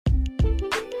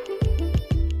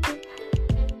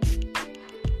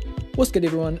What's good,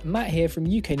 everyone? Matt here from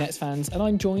UK Nets Fans, and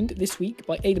I'm joined this week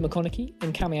by Aidan McConaughey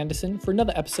and Cammy Anderson for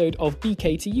another episode of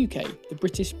BK to UK, the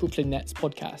British Brooklyn Nets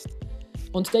podcast.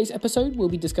 On today's episode, we'll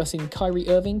be discussing Kyrie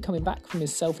Irving coming back from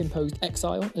his self-imposed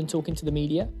exile and talking to the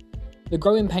media, the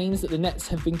growing pains that the Nets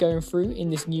have been going through in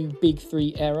this new Big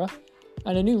Three era,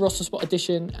 and a new roster spot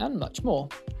addition, and much more.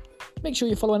 Make sure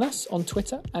you're following us on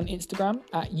Twitter and Instagram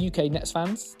at UK Nets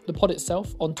Fans, the pod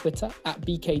itself on Twitter at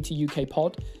BK to UK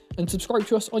Pod, and subscribe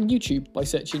to us on YouTube by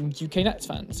searching UK Nets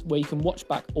Fans, where you can watch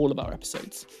back all of our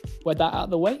episodes. With that out of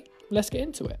the way, let's get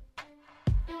into it.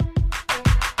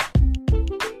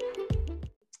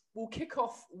 We'll kick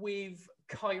off with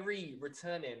Kyrie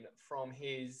returning from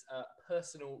his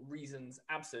personal reasons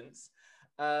absence.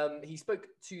 He spoke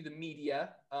to the media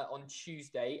on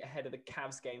Tuesday ahead of the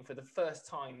Cavs game for the first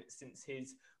time since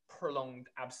his prolonged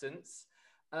absence.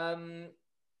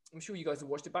 I'm sure you guys have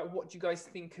watched it, but what do you guys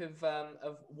think of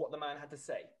what the man had to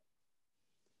say?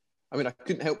 I mean, I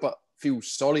couldn't help but feel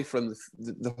sorry for him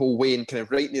the whole way, and kind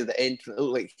of right near the end, it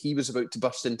looked like he was about to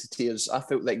burst into tears. I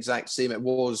felt the exact same.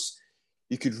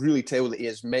 You could really tell that he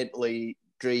is mentally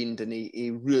drained, and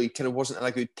he really kind of wasn't in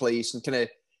a good place, and kind of,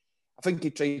 I think he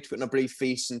tried to put in a brave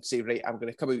face and say, right, I'm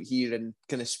going to come out here and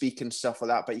kind of speak and stuff like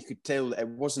that, but you could tell that it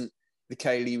wasn't the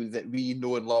Kyrie that we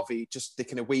know and love. He just, the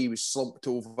kind of way he was slumped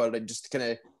over and just kind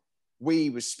of way he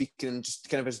was speaking, and just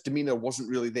kind of his demeanour wasn't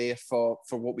really there for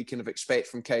what we kind of expect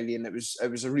from Kyrie, and it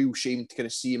was a real shame to kind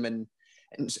of see him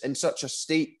in such a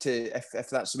state, to if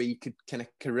that's the way you could kind of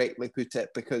correctly put it,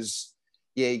 because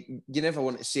yeah, you never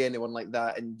want to see anyone like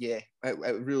that, and yeah,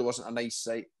 it really wasn't a nice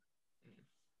sight.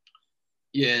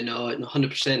 Yeah, no,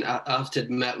 100%. I have to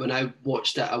admit, when I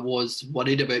watched it, I was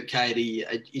worried about Kyrie.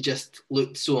 He just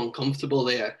looked so uncomfortable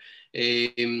there.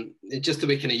 Just the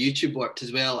way kind of YouTube worked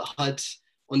as well. It had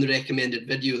on the recommended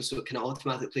video, so it kind of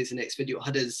automatically plays the next video. It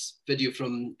had his video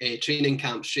from training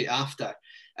camp straight after.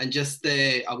 And just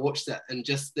I watched it, and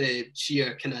just the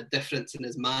sheer kind of difference in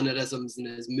his mannerisms and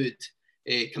his mood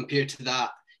compared to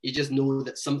that, you just know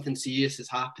that something serious has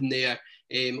happened there.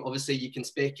 Obviously, you can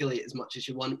speculate as much as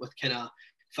you want with kind of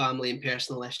family and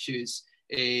personal issues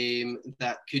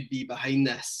that could be behind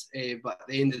this. But at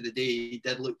the end of the day, it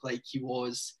did look like he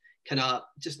was kind of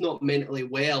just not mentally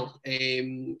well.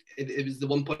 It was the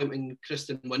one point when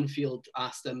Kristen Winfield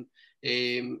asked him,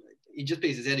 he just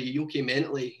basically said, are you okay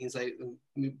mentally? He's like,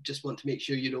 we just want to make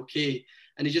sure you're okay.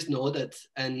 And he just nodded.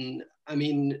 And I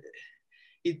mean,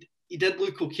 he did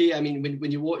look okay. I mean,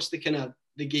 when you watch the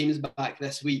games back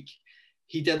this week,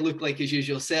 he did look like his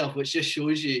usual self, which just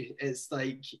shows you it's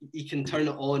like he can turn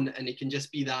it on and he can just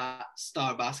be that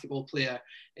star basketball player.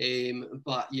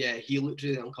 But yeah, he looked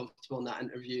really uncomfortable in that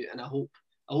interview, and I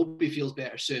hope he feels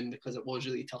better soon, because it was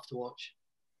really tough to watch.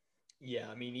 Yeah,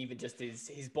 I mean, even just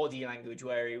his body language,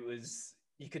 where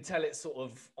you could tell it's sort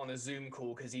of on a Zoom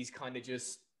call, because he's kind of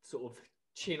just sort of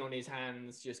chin on his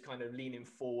hands, just kind of leaning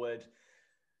forward.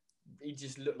 He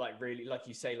just looked like, really, like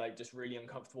you say, like just really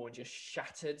uncomfortable and just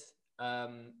shattered.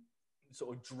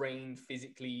 Sort of drained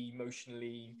physically,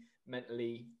 emotionally,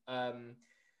 mentally.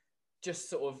 Just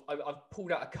sort of, I've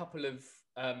pulled out a couple of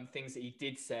things that he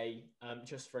did say,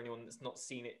 just for anyone that's not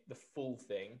seen it, the full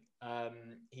thing.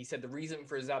 He said the reason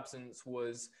for his absence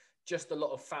was just a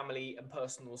lot of family and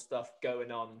personal stuff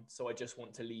going on, so I just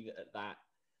want to leave it at that.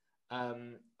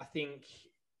 I think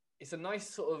it's a nice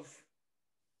sort of,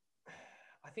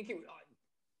 I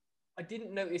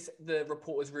didn't notice the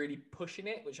reporters really pushing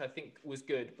it, which I think was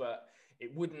good, but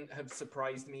it wouldn't have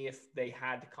surprised me if they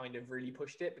had kind of really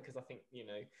pushed it, because I think,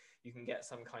 you can get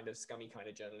some kind of scummy kind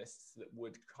of journalists that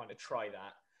would kind of try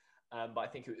that. But I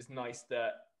think it was nice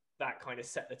that kind of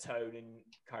set the tone, and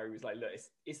Kyrie was like, look,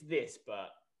 it's this, but,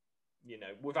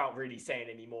 without really saying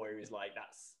any more, he was like,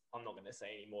 I'm not going to say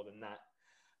any more than that.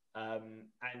 And,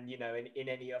 in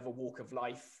any other walk of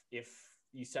life, if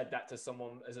you said that to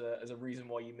someone as a reason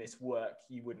why you miss work,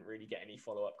 you wouldn't really get any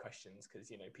follow-up questions,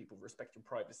 because, people respect your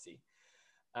privacy.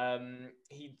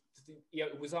 He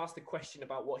was asked a question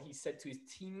about what he said to his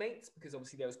teammates, because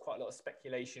obviously there was quite a lot of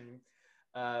speculation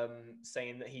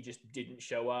saying that he just didn't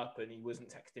show up and he wasn't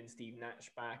texting Steve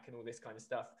Nash back and all this kind of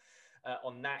stuff.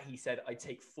 On that, he said, I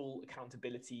take full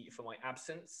accountability for my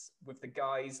absence. With the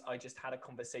guys, I just had a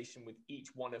conversation with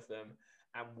each one of them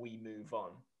and we move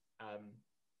on.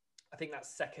 I think that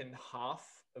second half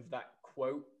of that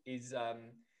quote is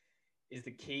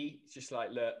the key. It's just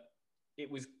like, look,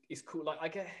 it's cool. Like, I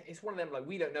get, it's one of them, like,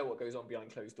 we don't know what goes on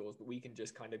behind closed doors, but we can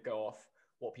just kind of go off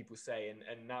what people say.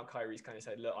 And now Kyrie's kind of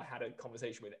said, look, I had a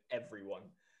conversation with everyone,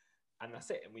 and that's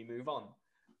it, and we move on.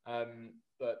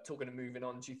 But talking of moving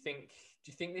on, do you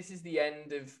think this is the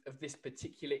end of this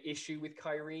particular issue with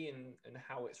Kyrie and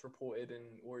how it's reported,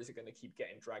 or is it going to keep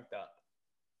getting dragged up?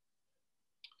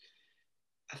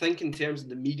 I think in terms of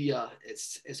the media,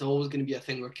 it's always going to be a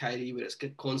thing with Kyrie where it's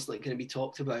constantly going to be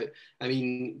talked about. I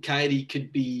mean, Kyrie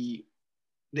could be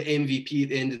the MVP at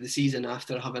the end of the season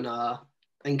after having a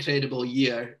incredible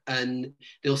year, and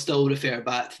they'll still refer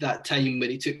back to that time where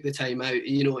he took the time out.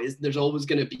 You know, there's always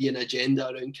going to be an agenda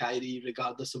around Kyrie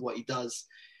regardless of what he does.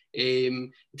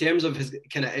 In terms of his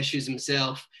kind of issues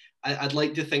himself, I'd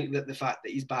like to think that the fact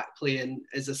that he's back playing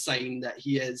is a sign that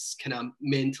he is kind of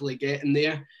mentally getting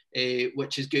there,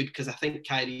 which is good, because I think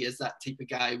Kyrie is that type of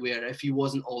guy where if he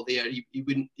wasn't all there, he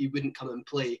wouldn't come and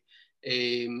play,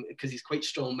 because he's quite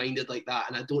strong-minded like that,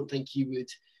 and I don't think he would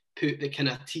put the kind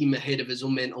of team ahead of his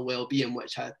own mental well-being,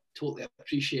 which I totally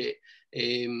appreciate.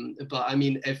 But I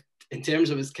mean, if in terms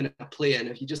of his kind of playing,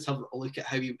 if you just have a look at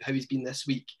how he's been this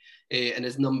week, and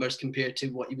his numbers compared to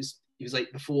what he was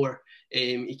like before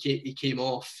he came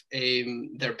off,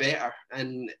 they're better.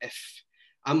 And if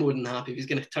I'm more than happy if he's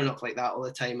going to turn up like that all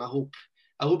the time. I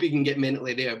hope he can get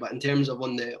mentally there. But in terms of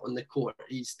on the court,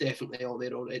 he's definitely all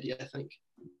there already, I think.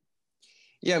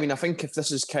 Yeah, I mean, I think if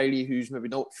this is Kyrie who's maybe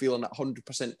not feeling it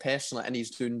 100% personally and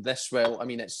he's doing this well, I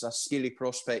mean, it's a scary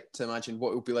prospect to imagine what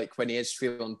it'll be like when he is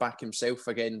feeling back himself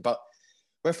again. But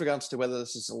with regards to whether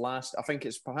this is the last, I think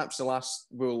it's perhaps the last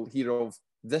we'll hear of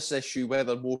this issue,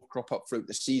 whether more crop up throughout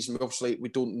the season. Obviously, we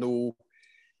don't know.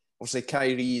 Obviously,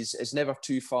 Kyrie is never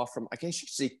too far from, I guess you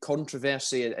could say,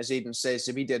 controversy. As Aidan says,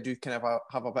 the media do kind of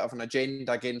have a bit of an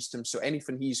agenda against him. So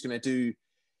anything he's going to do,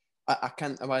 I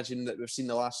can't imagine that we've seen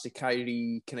the last of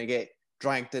Kyrie kind of get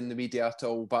dragged in the media at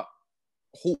all. But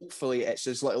hopefully it's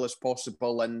as little as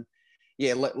possible. And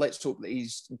yeah, let's hope that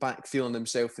he's back feeling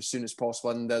himself as soon as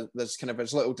possible. And there's kind of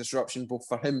as little disruption both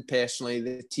for him personally,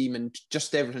 the team, and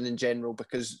just everything in general,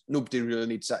 because nobody really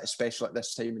needs that, especially at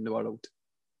this time in the world.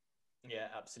 Yeah,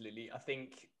 absolutely. I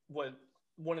think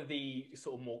one of the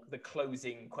sort of more the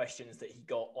closing questions that he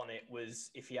got on it was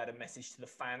if he had a message to the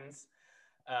fans.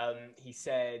 He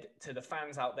said, "To the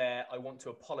fans out there, I want to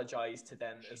apologize to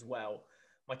them as well.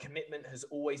 My commitment has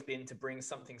always been to bring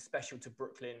something special to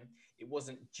Brooklyn. It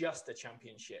wasn't just a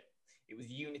championship. It was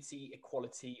unity,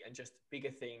 equality, and just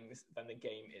bigger things than the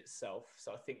game itself."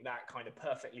 So I think that kind of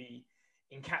perfectly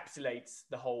encapsulates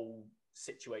the whole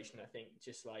situation. I think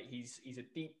just like he's a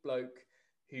deep bloke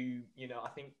who, you know, I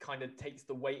think kind of takes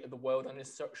the weight of the world on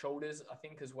his shoulders, I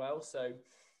think, as well. So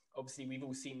obviously we've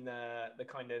all seen the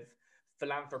kind of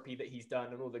philanthropy that he's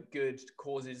done and all the good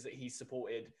causes that he's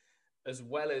supported, as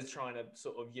well as trying to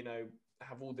sort of, you know,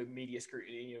 have all the media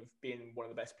scrutiny of being one of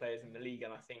the best players in the league.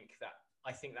 And I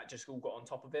think that just all got on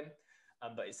top of him.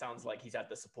 But it sounds like he's had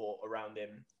the support around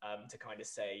him to kind of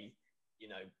say, you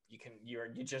know, you're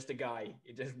just a guy.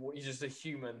 You're just a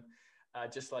human,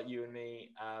 just like you and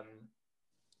me.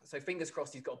 So fingers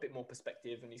crossed he's got a bit more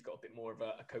perspective and he's got a bit more of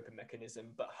a coping mechanism.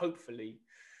 But hopefully,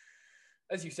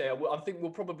 as you say, I think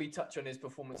we'll probably touch on his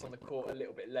performance on the court a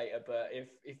little bit later. But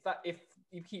if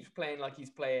he keeps playing like he's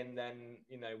playing, then,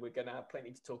 you know, we're going to have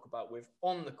plenty to talk about with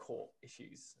on the court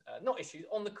issues,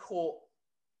 on the court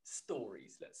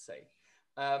stories, let's say.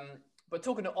 But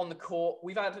talking on the court,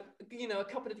 we've had, you know, a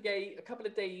couple of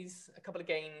games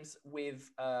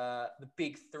with the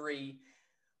big three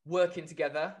working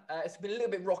together. It's been a little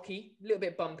bit rocky, a little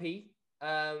bit bumpy.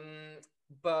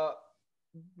 But,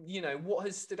 you know, what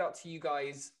has stood out to you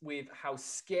guys with how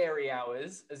scary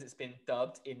hours, as it's been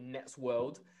dubbed in Nets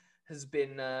world, has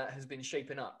been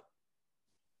shaping up?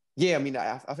 Yeah, I mean,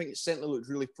 I think it certainly looked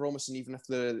really promising, even if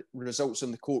the results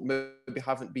on the court maybe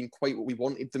haven't been quite what we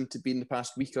wanted them to be in the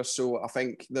past week or so. I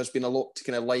think there's been a lot to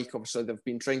kind of like. Obviously, they've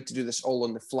been trying to do this all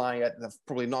on the fly. They've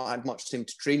probably not had much time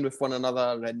to train with one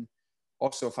another. And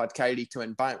also, have had Kyrie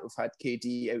coming back. We've had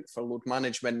KD out for load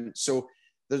management. So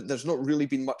there's not really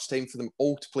been much time for them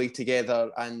all to play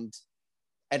together. And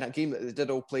in a game that they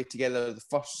did all play together, the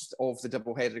first of the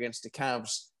doubleheader against the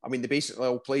Cavs, I mean, they basically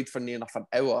all played for near enough an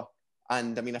hour.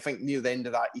 And I mean, I think near the end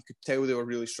of that, you could tell they were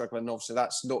really struggling. Obviously,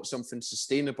 that's not something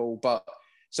sustainable, but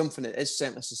something that is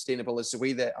certainly sustainable is the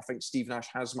way that I think Steve Nash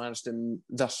has managed them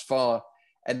thus far.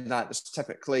 And that is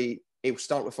typically, it'll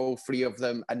start with all three of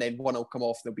them, and then one will come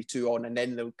off, there'll be two on, and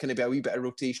then there'll kind of be a wee bit of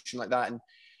rotation like that. And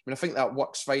I mean, I think that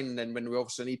works fine. And then when we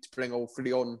obviously need to bring all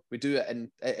three on, we do it, and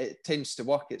it tends to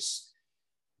work. It's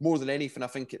more than anything, I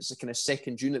think it's the kind of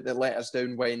second unit that let us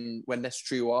down when this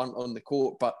trio aren't on the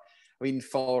court. But I mean,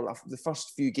 for the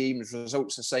first few games,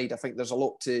 results aside, I think there's a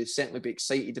lot to certainly be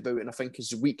excited about. And I think as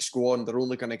the weeks go on, they're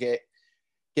only going to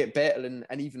get better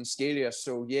and even scarier.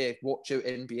 So, yeah, watch out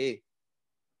NBA.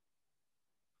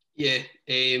 Yeah,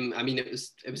 I mean, it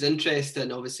was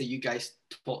interesting. Obviously, you guys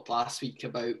talked last week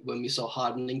about when we saw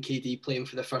Harden and KD playing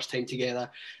for the first time together,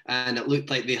 and it looked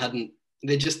like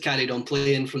they just carried on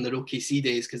playing from their OKC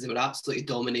days because they were absolutely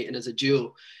dominating as a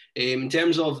duo. In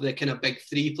terms of the kind of big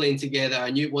three playing together, I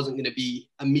knew it wasn't going to be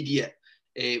immediate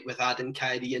with adding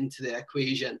Kyrie into the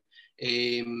equation.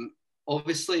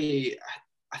 Obviously,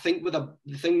 I think the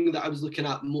thing that I was looking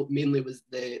at mainly was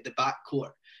the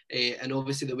backcourt. And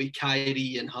obviously the way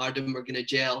Kyrie and Harden were going to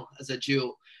gel as a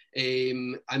duo.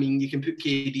 I mean, you can put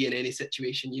KD in any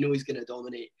situation, you know he's going to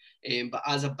dominate. But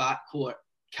as a backcourt,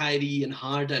 Kyrie and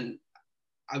Harden,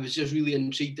 I was just really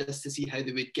intrigued as to see how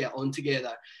they would get on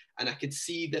together. And I could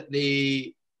see that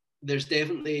there's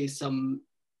definitely some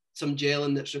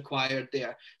gelling that's required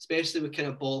there, especially with kind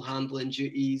of ball handling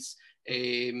duties.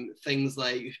 Things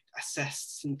like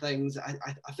assists and things.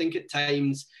 I think at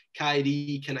times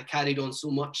Kyrie kind of carried on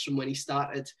so much from when he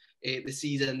started the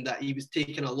season that he was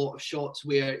taking a lot of shots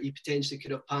where he potentially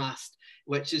could have passed,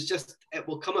 which is just, it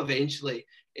will come eventually.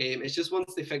 It's just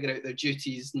once they figure out their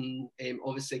duties, and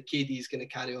obviously KD is going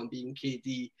to carry on being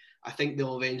KD, I think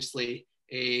they'll eventually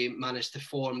manage to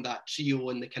form that trio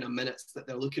in the kind of minutes that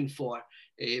they're looking for.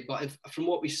 But from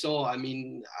what we saw, I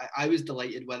mean, I was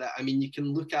delighted with it. I mean, you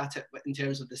can look at it in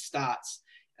terms of the stats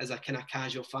as a kind of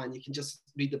casual fan. You can just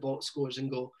read the box scores and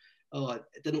go, oh, it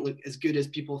didn't look as good as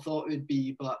people thought it would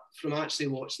be. But from actually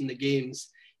watching the games,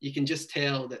 you can just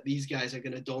tell that these guys are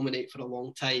going to dominate for a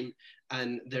long time.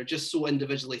 And they're just so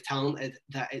individually talented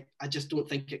that I just don't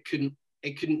think it couldn't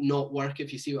not work,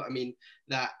 if you see what I mean,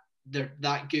 that they're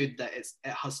that good that it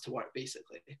has to work,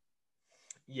 basically.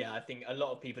 Yeah, I think a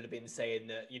lot of people have been saying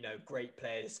that, you know, great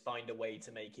players find a way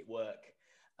to make it work.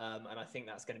 And I think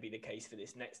that's going to be the case for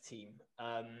this next team.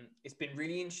 It's been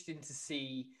really interesting to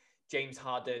see James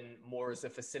Harden more as a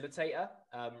facilitator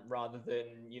rather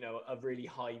than, you know, a really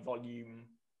high volume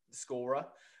scorer.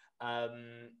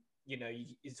 You know,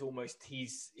 it's almost,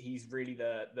 he's really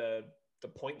the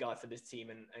point guard for this team,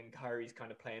 and Kyrie's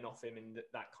kind of playing off him in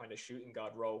that kind of shooting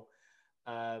guard role.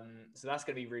 So that's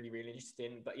going to be really, really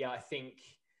interesting. But yeah, I think,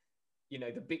 you know,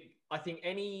 I think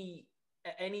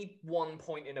at any one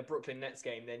point in a Brooklyn Nets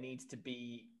game, there needs to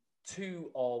be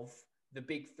two of the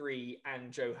big three and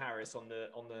Joe Harris on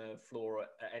the floor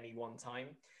at any one time.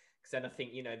 Because then I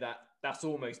think, you know, that's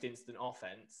almost instant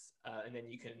offense. And then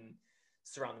you can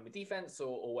surround them with defense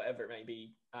or whatever it may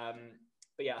be.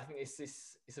 But yeah, I think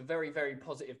it's a very, very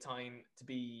positive time to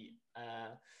be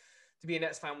a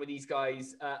Nets fan with these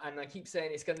guys. And I keep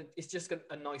saying it's just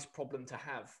a nice problem to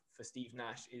have for Steve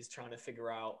Nash, is trying to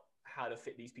figure out how to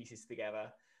fit these pieces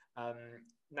together.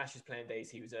 Nash's playing days,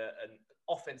 he was an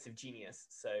offensive genius.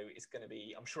 So it's going to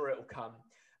be, I'm sure it'll come.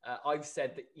 I've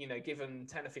said that, you know, give them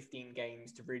 10 or 15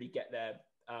 games to really get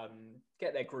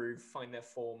their groove, find their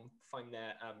form, find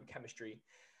their chemistry.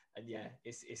 And yeah,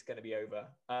 it's going to be over.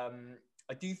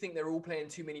 I do think they're all playing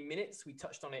too many minutes. We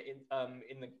touched on it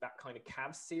in that kind of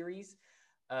Cavs series.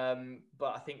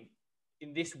 But I think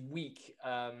in this week,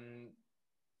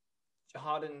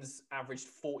 Harden's averaged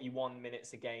 41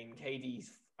 minutes a game.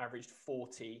 KD's averaged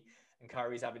 40 and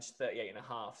Kyrie's averaged 38 and a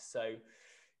half. So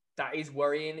that is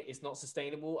worrying. It's not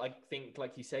sustainable. I think,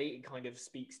 like you say, it kind of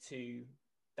speaks to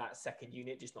that second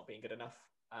unit just not being good enough,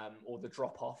 or the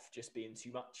drop off just being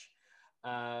too much.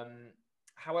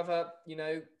 However, you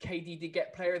know, KD did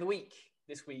get Player of the Week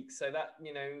this week, so that,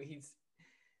 you know, he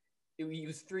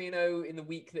was 3-0 in the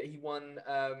week that he won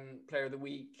Player of the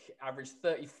Week. Averaged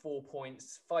 34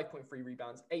 points, 5.3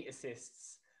 rebounds, 8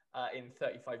 assists in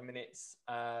 35 minutes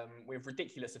with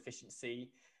ridiculous efficiency.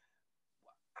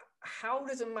 How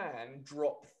does a man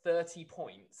drop 30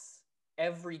 points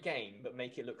every game but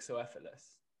make it look so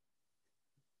effortless?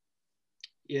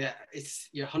 Yeah,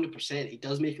 you're 100%. He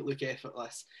does make it look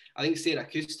effortless. I think Sarah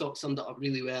Kustok summed it up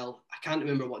really well. I can't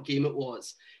remember what game it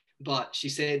was, but she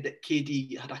said that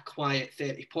KD had a quiet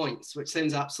 30 points, which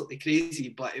sounds absolutely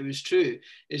crazy, but it was true.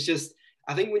 It's just,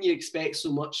 I think when you expect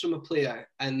so much from a player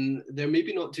and they're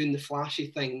maybe not doing the flashy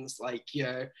things like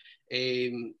your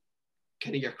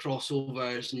kind of your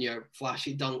crossovers and your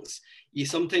flashy dunks, you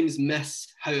sometimes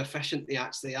miss how efficient they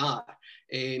actually are.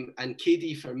 And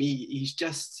KD, for me, he's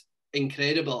just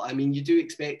incredible. I mean, you do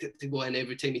expect it to go in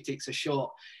every time he takes a shot.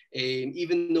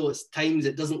 Even though it's times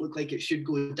it doesn't look like it should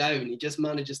go down, he just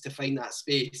manages to find that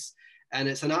space. And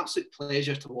it's an absolute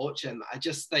pleasure to watch him. I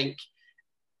just think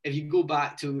if you go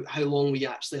back to how long we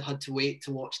actually had to wait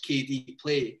to watch KD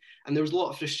play, and there was a lot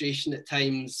of frustration at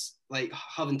times, like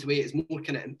having to wait, is more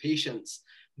kind of impatience,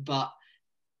 but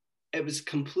it was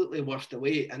completely worth the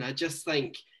wait. And I just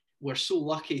think we're so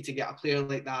lucky to get a player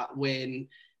like that when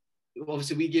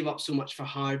obviously we gave up so much for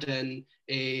Harden.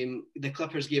 The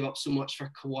Clippers gave up so much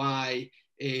for Kawhi.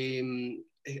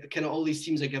 Kind of all these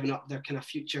teams are giving up their kind of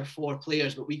future 4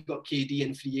 players, but we got KD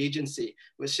in free agency,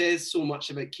 which says so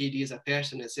much about KD as a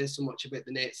person. It says so much about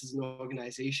the Nets as an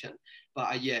organisation.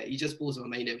 But yeah, he just blows my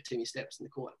mind every time he steps in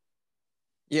the court.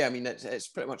 Yeah, I mean, it's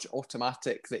pretty much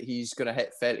automatic that he's going to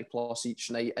hit 30 plus each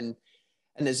night. And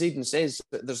as Aidan says,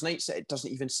 there's nights that it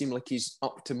doesn't even seem like he's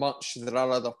up to much. There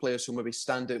are other players who maybe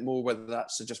stand out more, whether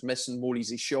that's just missing more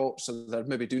easy shots or they're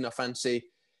maybe doing a fancy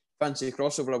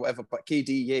crossover or whatever. But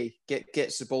KD, yeah,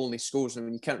 gets the ball and he scores. I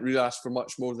mean, you can't really ask for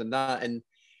much more than that. And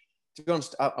to be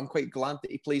honest, I'm quite glad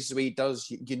that he plays the way he does.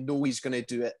 You know he's going to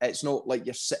do it. It's not like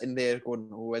you're sitting there going,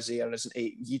 oh, is he or isn't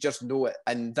he? You just know it.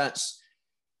 And that's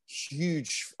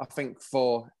huge, I think,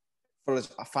 for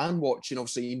a fan watching.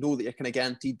 Obviously, you know that you're kind of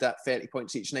guaranteed that 30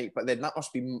 points each night, but then that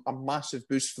must be a massive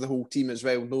boost for the whole team as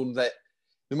well, knowing that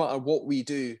no matter what we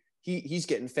do, he's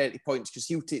getting 30 points because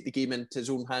he'll take the game into his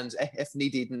own hands if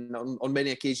needed. And on many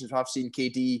occasions, I've seen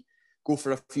KD go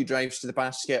for a few drives to the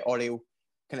basket, or he'll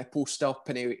kind of post up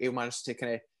and he'll manage to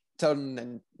kind of turn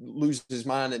and lose his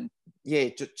man and, yeah,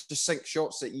 just sink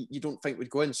shots that you don't think would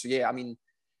go in. So, yeah, I mean,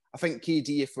 I think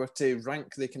KD, if we're to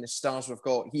rank the kind of stars we've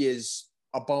got, he is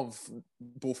above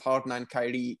both Harden and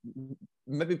Kyrie,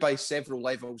 maybe by several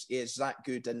levels. He is that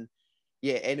good. And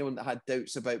yeah, anyone that had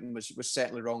doubts about him was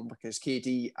certainly wrong, because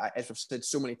KD, as we've said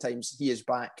so many times, he is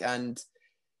back. And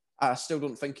I still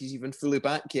don't think he's even fully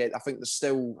back yet. I think there's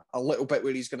still a little bit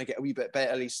where he's going to get a wee bit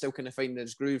better. He's still kind of finding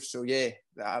his groove. So yeah,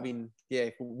 I mean, yeah,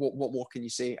 what more can you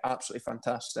say? Absolutely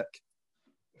fantastic.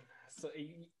 So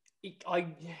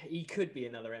he could be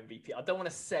another MVP. I don't want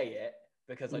to say it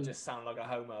because I just sound like a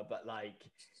homer, but like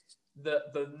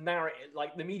the narrative,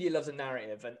 like the media loves a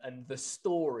narrative, and the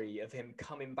story of him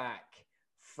coming back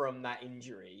from that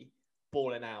injury,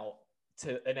 balling out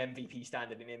to an MVP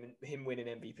standard, and him winning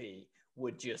MVP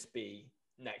would just be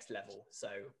next level. So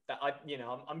that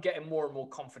I'm getting more and more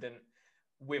confident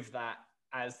with that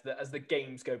as the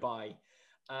games go by.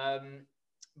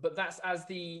 But that's as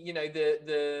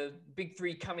the big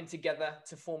three coming together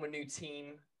to form a new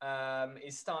team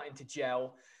is starting to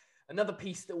gel. Another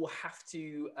piece that will have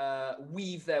to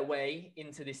weave their way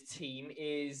into this team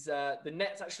is the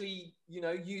Nets actually,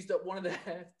 used up one of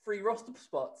their free roster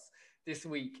spots this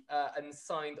week and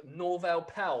signed Norvel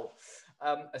Pelle,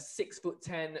 a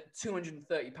 6'10",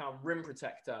 230-pound rim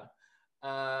protector.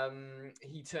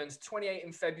 He turns 28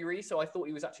 in February, so I thought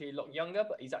he was actually a lot younger,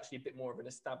 but he's actually a bit more of an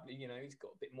established, he's got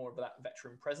a bit more of that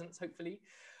veteran presence, hopefully.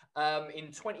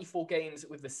 In 24 games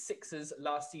with the Sixers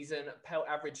last season, Pelle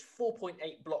averaged 4.8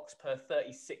 blocks per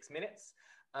 36 minutes,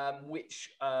 which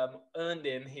earned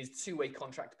him his two-way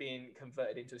contract being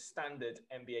converted into a standard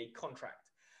NBA contract.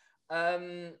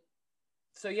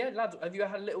 So yeah, lads, have you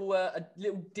had a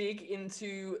little dig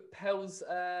into Pelle's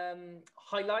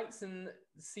highlights and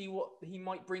see what he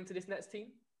might bring to this Nets team?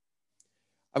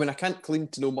 I mean, I can't claim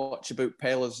to know much about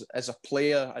Pelle as a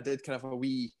player. I did kind of a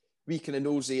wee kind of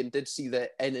nosy and did see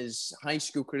that in his high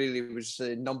school career he was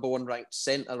the number 1 ranked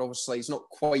centre. Obviously, he's not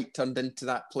quite turned into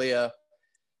that player,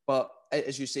 but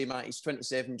as you say, Matt, he's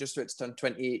 27, just about to turn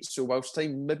 28. So whilst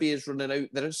time maybe is running out,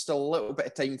 there is still a little bit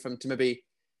of time for him to maybe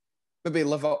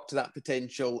live up to that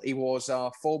potential. He was a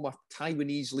former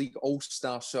Taiwanese League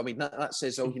All-Star. So, I mean, that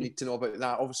says all you need to know about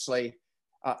that. Obviously,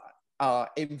 a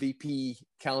MVP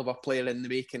caliber player in the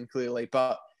making, clearly.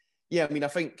 But, yeah, I mean, I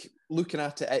think looking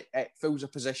at it, it fills a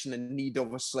position in need,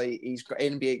 obviously. He's got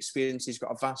NBA experience. He's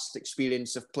got a vast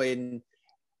experience of playing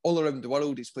all around the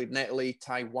world. He's played in Italy,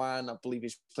 Taiwan. I believe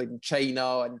he's played in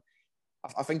China, and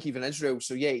I think even Israel.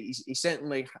 So, yeah, he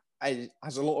certainly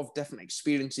has a lot of different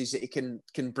experiences that he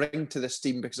can bring to this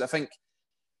team, because I think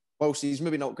whilst he's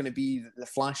maybe not going to be the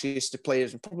flashiest of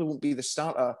players and probably won't be the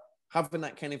starter, having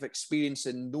that kind of experience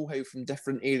and know-how from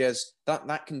different areas,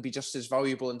 that can be just as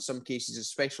valuable in some cases,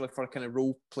 especially for a kind of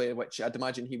role player, which I'd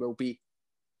imagine he will be.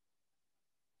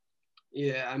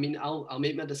 Yeah, I mean, I'll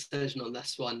make my decision on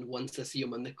this one once I see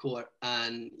him on the court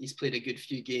and he's played a good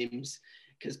few games,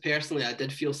 because personally I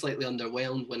did feel slightly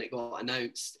underwhelmed when it got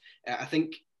announced. I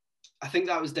think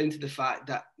that was down to the fact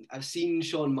that I've seen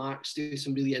Sean Marks do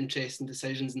some really interesting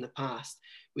decisions in the past,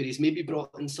 where he's maybe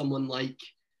brought in someone like,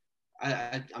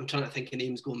 I'm trying to think of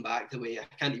names going back the way, I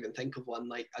can't even think of one,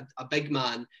 like a big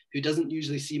man who doesn't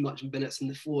usually see much minutes in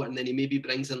the floor, and then he maybe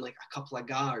brings in like a couple of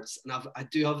guards. And I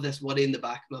do have this worry in the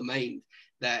back of my mind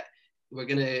that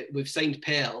we've signed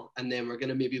Pelle, and then we're going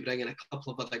to maybe bring in a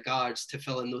couple of other guards to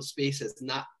fill in those spaces. And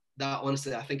that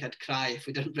honestly, I think I'd cry if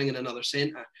we didn't bring in another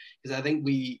centre, because I think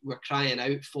we were crying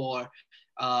out for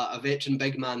a veteran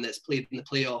big man that's played in the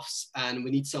playoffs, and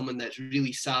we need someone that's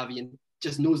really savvy and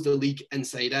just knows the league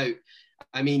inside out.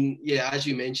 I mean, yeah, as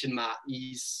you mentioned, Matt,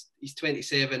 he's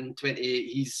 27,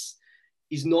 28.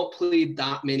 He's not played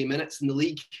that many minutes in the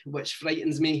league, which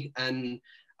frightens me. And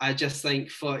I just think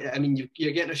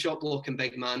you're getting a shot blocking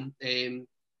big man.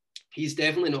 He's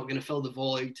definitely not going to fill the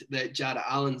void that Jarrett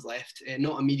Allen's left,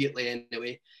 not immediately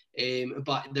anyway.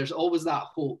 But there's always that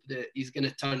hope that he's going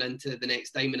to turn into the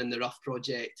next diamond in the rough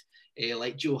project,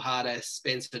 like Joe Harris,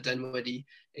 Spencer Dinwiddie.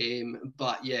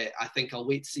 But yeah, I think I'll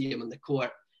wait to see him on the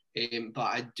court. But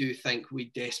I do think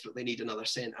we desperately need another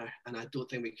centre, and I don't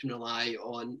think we can rely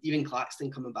on even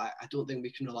Claxton coming back. I don't think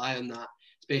we can rely on that,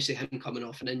 especially him coming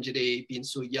off an injury, being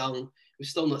so young. We've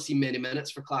still not seen many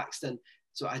minutes for Claxton.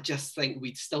 So I just think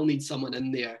we'd still need someone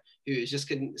in there who is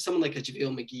just someone like a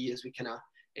JaVale McGee, as we kind of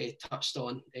touched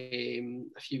on a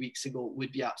few weeks ago,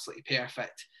 would be absolutely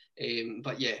perfect.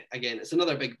 But yeah, again, it's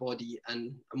another big body,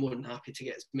 and I'm more than happy to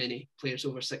get as many players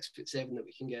over 6'7" that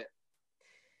we can get.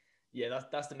 Yeah,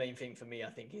 that's the main thing for me. I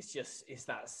think it's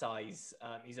that size.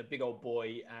 He's a big old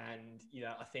boy, and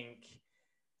I think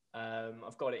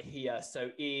I've got it here.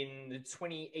 So in the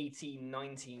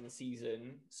 2018-19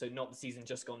 season, so not the season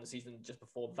just gone, the season just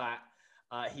before that,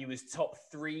 he was top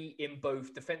 3 in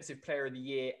both Defensive Player of the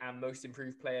Year and Most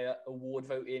Improved Player award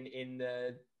voting in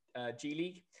the G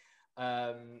League.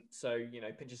 So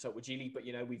pinch yourself with G League, but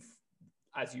we've,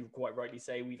 as you quite rightly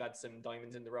say, we've had some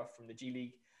diamonds in the rough from the G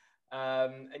League.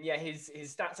 And yeah, his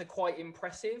stats are quite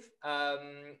impressive.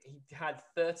 He had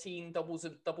 13 doubles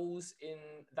in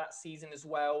that season as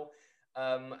well.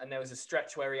 And there was a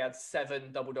stretch where he had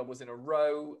 7 double-doubles in a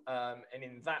row. And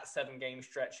in that 7-game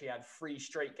stretch, he had 3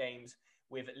 straight games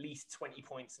with at least 20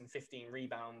 points and 15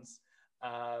 rebounds.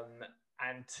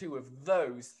 And 2 of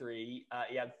those 3,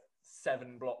 he had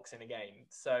 7 blocks in a game.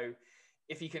 So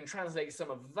if he can translate some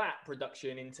of that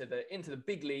production into the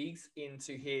big leagues,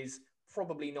 into his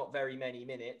probably not very many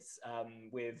minutes,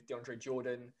 with DeAndre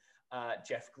Jordan,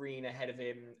 Jeff Green ahead of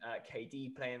him,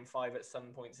 KD playing 5 at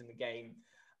some points in the game,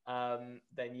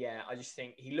 then yeah, I just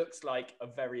think he looks like a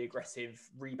very aggressive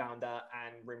rebounder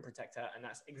and rim protector, and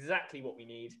that's exactly what we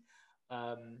need.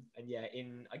 And yeah,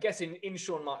 I guess in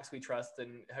Sean Marks we trust,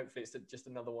 and hopefully it's just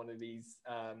another one of these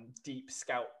deep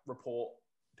scout report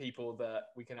people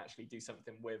that we can actually do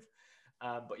something with.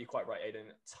 But you're quite right,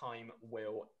 Aidan. Time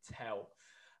will tell.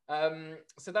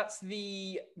 So that's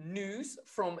the news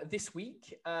from this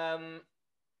week. The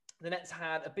Nets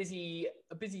had a busy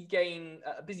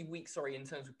week, in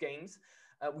terms of games.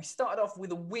 We started off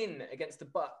with a win against the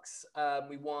Bucks.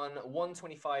 We won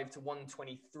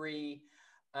 125-123.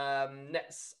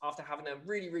 Nets, after having a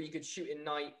really, really good shooting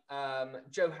night,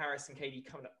 Joe Harris and KD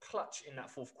coming up clutch in that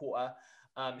fourth quarter,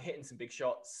 hitting some big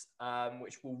shots,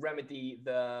 which will remedy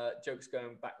the jokes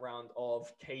going back round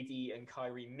of KD and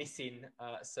Kyrie missing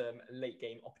some late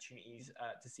game opportunities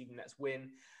to see the Nets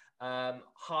win.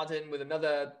 Harden with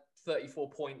another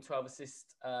 34-point,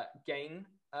 12-assist game.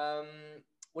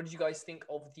 What did you guys think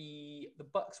of the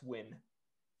Bucks win?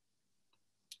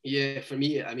 Yeah, for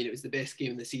me, I mean, it was the best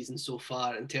game of the season so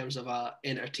far in terms of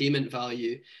entertainment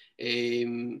value.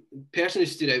 Person who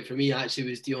stood out for me actually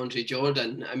was DeAndre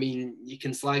Jordan. I mean, you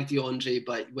can slag DeAndre,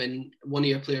 but when one of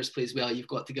your players plays well, you've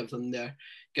got to give them their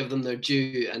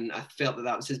due. And I felt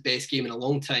that was his best game in a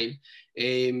long time.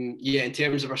 Yeah, in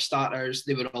terms of our starters,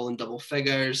 they were all in double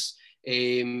figures.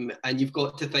 And you've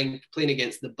got to think, playing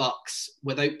against the Bucks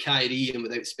without Kyrie and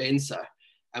without Spencer,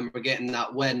 and we're getting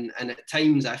that win. And at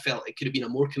times I felt it could have been a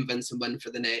more convincing win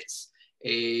for the Nets.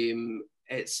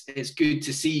 It's good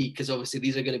to see, because obviously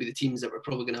these are going to be the teams that we're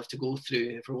probably going to have to go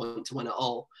through if we want to win it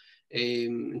all.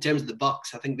 In terms of the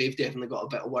Bucks, I think they've definitely got a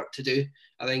bit of work to do.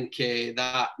 I think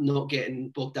that not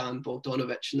getting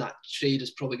Bogdanovic in that trade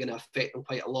is probably going to affect them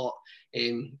quite a lot.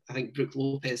 I think Brook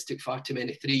Lopez took far too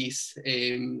many threes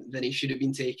than he should have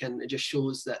been taking. It just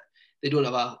shows that they don't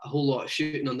have a whole lot of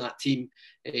shooting on that team.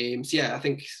 So yeah, I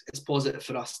think it's positive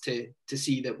for us to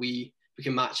see that we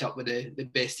can match up with the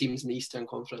best teams in the Eastern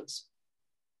Conference.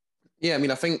 Yeah, I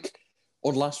mean, I think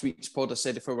on last week's pod I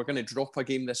said if we were going to drop a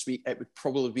game this week, it would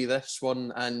probably be this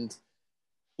one. And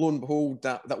lo and behold,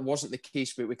 that wasn't the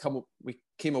case. But we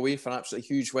came away for an absolutely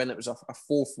huge win. It was a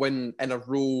 4th win in a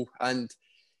row. And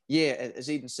yeah, as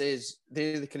Aidan says,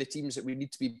 they're the kind of teams that we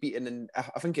need to be beating. And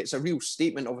I think it's a real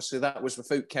statement. Obviously, that was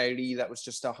without Kyrie. That was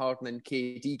just a Harden and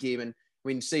KD game. And I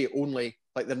mean, say it only,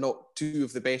 like they're not 2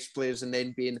 of the best players in the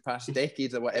NBA in the past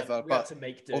decade or whatever. Yeah, we had to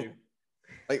make do.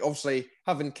 Like, obviously,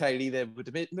 having Kyrie there would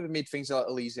have made things a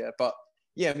little easier. But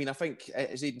yeah, I mean, I think,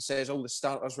 as Aidan says, all the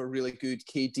starters were really good.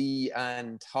 KD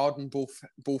and Harden both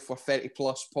were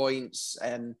 30-plus points.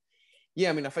 And Yeah,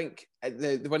 I mean, I think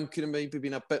the win could have maybe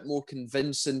been a bit more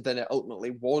convincing than it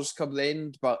ultimately was come the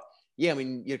end. But yeah, I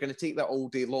mean, you're going to take that all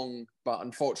day long. But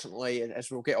unfortunately,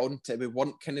 as we'll get on to, we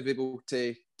weren't kind of able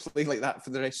to play like that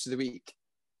for the rest of the week.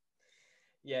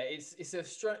 Yeah, it's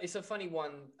a funny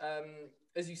one.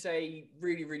 As you say,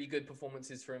 really, really good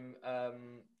performances from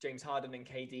James Harden and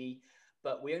KD.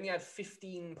 But we only had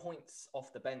 15 points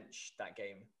off the bench that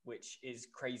game, which is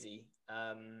crazy.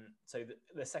 So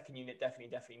the second unit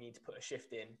definitely need to put a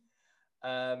shift in.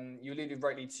 You alluded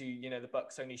rightly to, the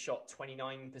Bucks only shot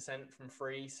 29% from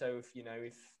free. So if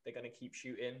they're going to keep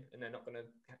shooting and they're not going to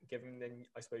give them, then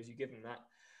I suppose you give them that.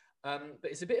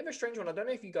 But it's a bit of a strange one. I don't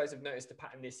know if you guys have noticed a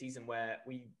pattern this season where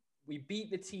we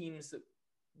beat the teams that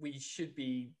we should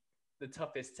be the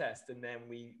toughest test, and then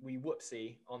we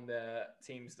whoopsie on the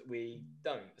teams that we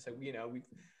don't. So we've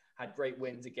had great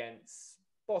wins against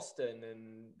Boston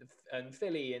and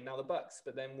Philly and now the Bucks,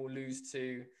 but then we'll lose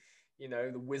to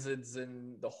the Wizards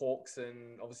and the Hawks,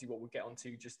 and obviously what we'll get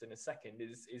onto just in a second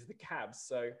is the Cavs.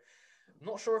 So I'm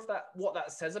not sure if what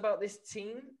that says about this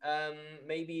team.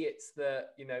 Maybe it's that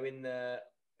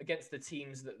against the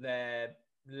teams that they're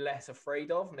less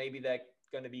afraid of, maybe they're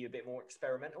going to be a bit more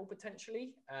experimental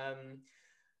potentially,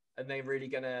 and they're really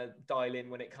going to dial in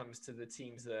when it comes to the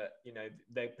teams that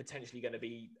they're potentially going to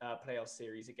be playoff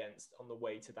series against on the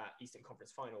way to that Eastern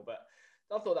Conference final. But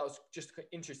I thought that was just an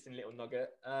interesting little nugget.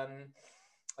 I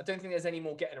don't think there's any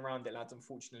more getting around it, lads.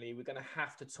 Unfortunately, we're going to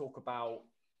have to talk about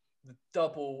the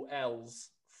double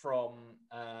L's from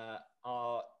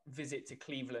our visit to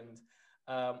Cleveland.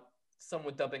 Some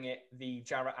were dubbing it the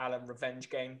Jarrett Allen revenge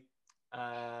game.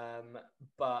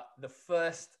 But the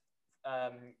first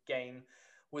game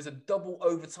was a double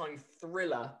overtime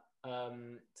thriller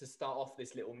to start off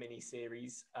this little mini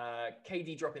series.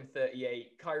 KD dropping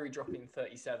 38, Kyrie dropping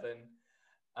 37.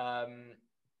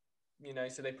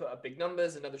 So they put up big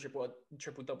numbers, another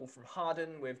triple double from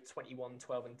Harden with 21,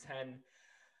 12, and 10.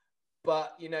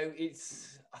 But,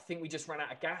 I think we just ran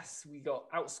out of gas. We got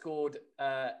outscored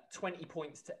 20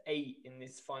 points to 8 in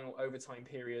this final overtime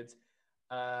period.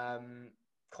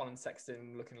 Colin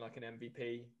Sexton looking like an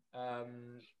MVP.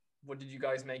 What did you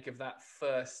guys make of that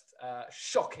first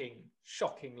shocking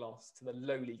loss to the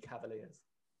lowly Cavaliers?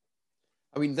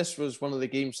 I mean, this was one of the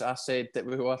games that I said that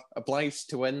we were obliged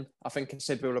to win. I think I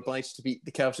said we were obliged to beat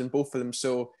the Cavs in both of them.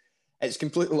 So it's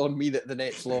completely on me that the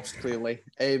Nets lost, clearly.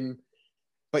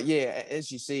 But yeah,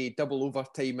 as you say, double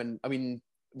overtime. And I mean,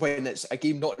 when it's a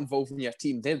game not involving your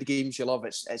team, they're the games you love.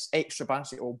 It's extra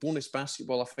basketball, bonus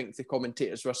basketball, I think the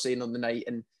commentators were saying on the night.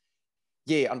 And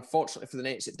yeah, unfortunately for the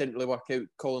Nets, it didn't really work out.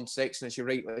 Colin Sexton, as you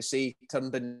rightly say,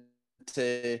 turned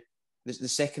into the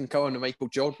second coming of Michael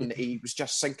Jordan. He was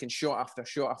just sinking shot after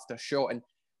shot after shot. And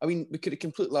I mean, we could have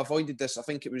completely avoided this. I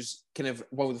think it was kind of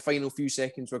while the final few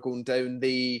seconds were going down,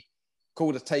 they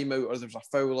called a timeout or there was a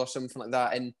foul or something like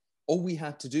that. And all we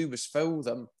had to do was foul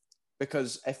them,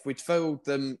 because if we'd fouled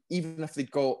them, even if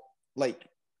they'd got,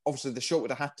 obviously the shot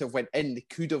would have had to have went in, they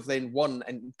could have then won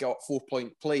and got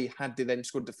 4-point play had they then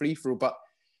scored the free throw. But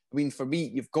I mean, for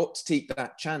me, you've got to take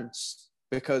that chance,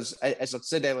 because as I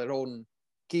said earlier on,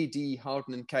 KD,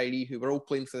 Harden and Kyrie, who were all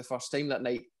playing for the first time that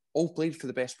night, all played for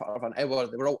the best part of an hour.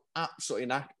 They were all absolutely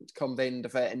knackered come the end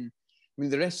of it. And I mean,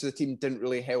 the rest of the team didn't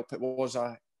really help. It was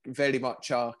very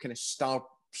much a kind of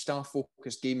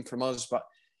star-focused game from us. But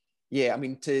yeah, I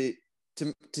mean, to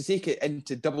take it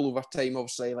into double overtime,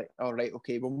 obviously, all right,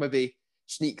 okay, we'll maybe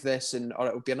sneak this or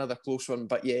it'll be another close one.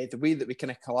 But yeah, the way that we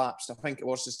kind of collapsed, I think it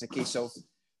was just a case of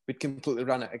we'd completely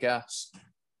run out of gas.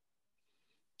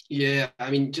 Yeah, I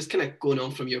mean, just kind of going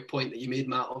on from your point that you made,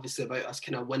 Matt, obviously about us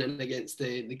kind of winning against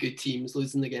the good teams,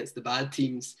 losing against the bad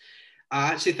teams.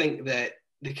 I actually think that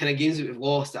the kind of games that we've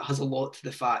lost, it has a lot to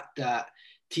the fact that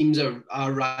teams are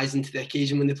rising to the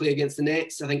occasion when they play against the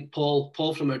Nets. I think Paul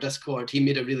from our Discord, he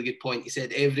made a really good point. He said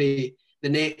the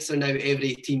Nets are now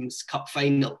every team's cup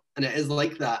final, and it is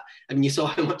like that. I mean, you saw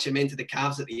how much it meant to the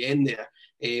Cavs at the end there,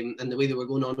 and the way they were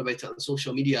going on about it on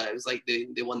social media, it was like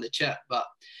they won the chip. But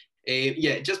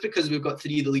yeah, just because we've got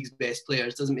 3 of the league's best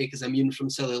players doesn't make us immune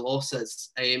from silly losses,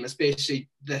 especially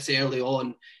this early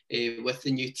on with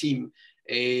the new team.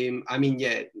 I mean,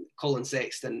 yeah, Colin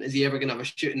Sexton, is he ever going to have a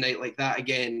shooting night like that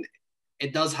again?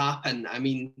 It does happen. I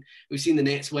mean, we've seen the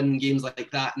Nets win games like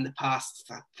that in the past.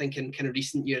 I think in kind of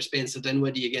recent years, Spencer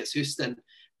Dinwiddie against Houston,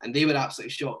 and they were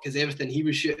absolutely shocked because everything he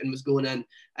was shooting was going in.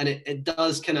 And it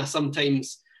does kind of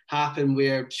sometimes happen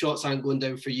where shots aren't going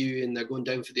down for you and they're going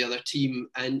down for the other team.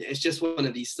 And it's just one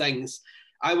of these things.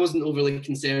 I wasn't overly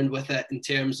concerned with it in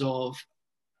terms of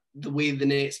the way the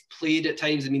Nets played at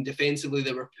times. I mean, defensively,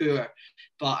 they were poor.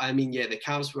 But, I mean, yeah, the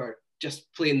Cavs were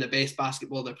just playing the best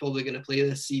basketball they're probably going to play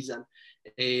this season.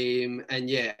 And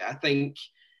yeah, I think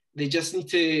they just need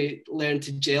to learn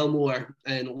to gel more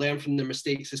and learn from their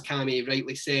mistakes, as Cammy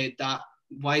rightly said. That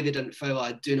why they didn't foul,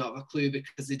 I do not have a clue,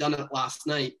 because they done it last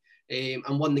night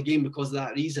and won the game because of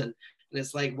that reason. And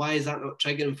it's like, why is that not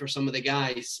triggering for some of the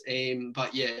guys?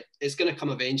 But yeah, it's going to come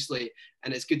eventually.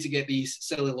 And it's good to get these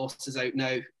silly losses out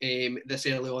now this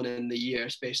early on in the year,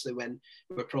 especially when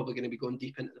we're probably going to be going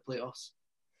deep into the playoffs.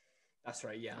 That's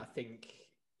right. Yeah, I think,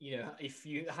 if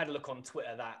you had a look on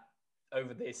Twitter that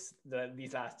over these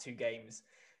last two games,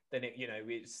 then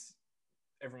it's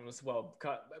everyone was, well,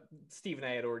 Stephen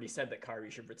A had already said that Kyrie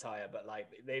should retire, but like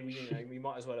we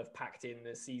might as well have packed in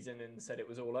the season and said it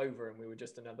was all over and we were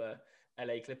just another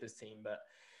LA Clippers team. But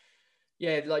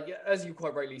yeah, like as you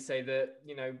quite rightly say, that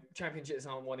championships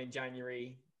aren't won in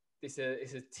January. It's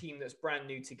a team that's brand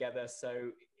new together,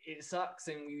 so it sucks,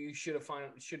 and you should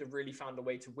have really found a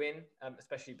way to win,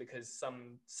 especially because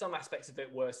some aspects of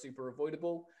it were super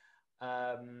avoidable.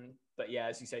 But yeah,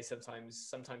 as you say,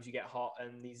 sometimes you get hot,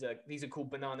 and these are called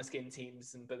banana skin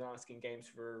teams and banana skin games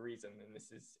for a reason, and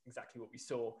this is exactly what we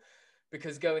saw.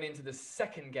 Because going into the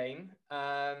second game,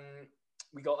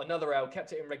 we got another L,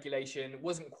 kept it in regulation,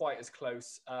 wasn't quite as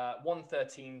close,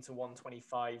 113 to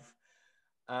 125.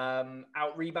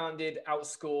 Out-rebounded,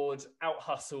 outscored,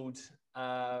 out-hustled.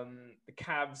 The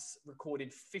Cavs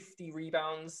recorded 50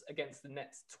 rebounds against the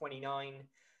Nets 29.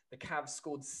 The Cavs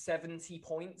scored 70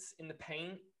 points in the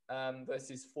paint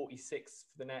versus 46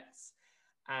 for the Nets,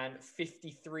 and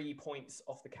 53 points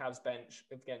off the Cavs bench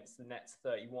against the Nets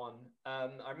 31. I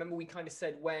remember we kind of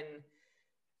said when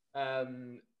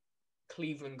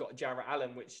Cleveland got Jarrett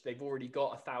Allen, which they've already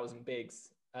got 1,000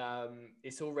 bigs,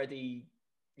 it's already,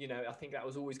 I think that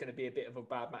was always going to be a bit of a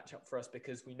bad matchup for us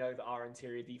because we know that our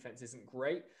interior defense isn't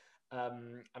great.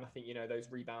 And I think, those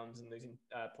rebounds and those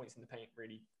points in the paint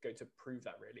really go to prove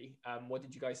that, really. What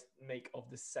did you guys make of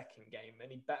the second game?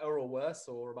 Any better or worse,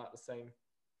 or about the same?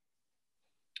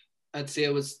 I'd say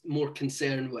I was more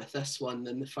concerned with this one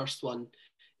than the first one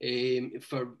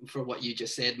for what you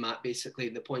just said, Matt. Basically,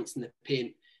 the points in the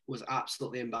paint was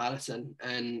absolutely embarrassing.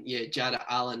 And yeah, Jarrett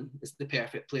Allen is the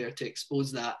perfect player to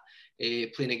expose that,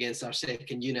 playing against our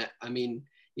second unit. I mean,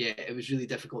 yeah, it was really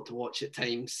difficult to watch at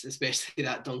times, especially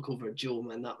that dunk over Joe,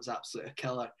 man. That was absolutely a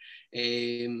killer.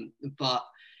 But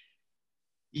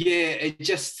yeah, it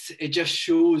just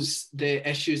shows the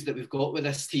issues that we've got with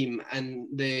this team, and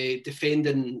the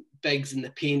defending bigs in the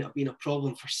paint have been a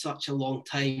problem for such a long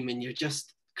time, and you're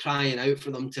just crying out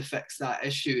for them to fix that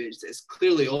issue. It's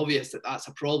clearly obvious that that's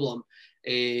a problem.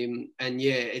 And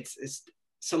yeah, it's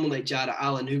someone like Jarrett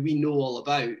Allen, who we know all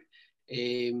about,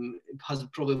 has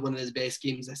probably one of his best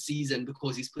games this season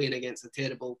because he's playing against a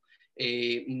terrible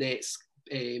Nets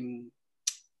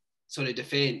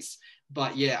defense.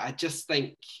 But yeah, I just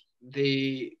think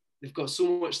they've got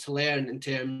so much to learn in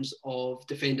terms of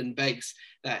defending bigs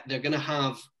that they're going to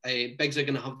have, bigs are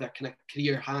going to have their kind of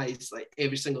career highs like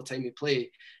every single time we play.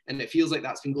 And it feels like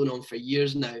that's been going on for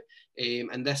years now.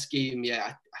 And this game,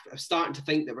 yeah, I'm starting to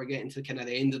think that we're getting to kind of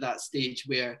the end of that stage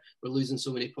where we're losing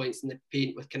so many points in the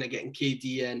paint with kind of getting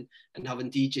KD in and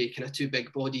having DJ, kind of two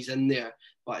big bodies in there.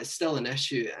 But it's still an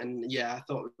issue. And yeah, I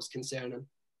thought it was concerning.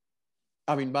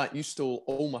 I mean, Matt, you stole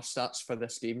all my stats for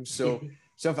this game, so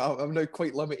I'm now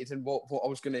quite limited in what I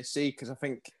was going to say, because I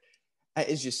think,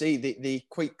 as you say, they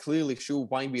quite clearly show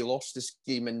why we lost this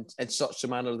game in such a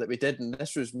manner that we did, and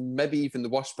this was maybe even the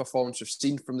worst performance we've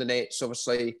seen from the Nets.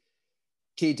 Obviously,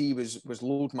 KD was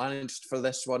load managed for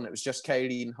this one. It was just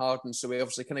Kyrie and Harden, so we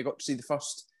obviously kind of got to see the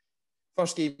first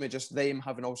game of just them,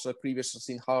 having also previously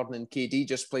seen Harden and KD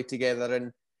just play together.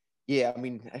 And yeah, I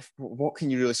mean, what can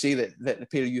you really say that the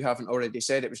pair of you haven't already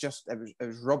said? It was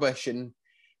rubbish. And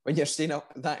when you're staying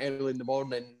up that early in the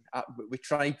morning, we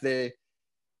tried the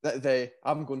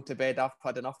I'm going to bed, I've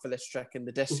had enough of this trick in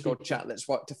the Discord chat that's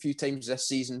worked a few times this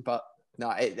season, but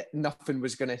no, nothing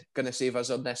was gonna save us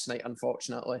on this night,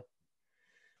 unfortunately.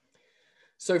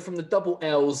 So from the double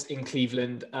L's in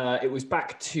Cleveland, it was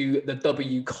back to the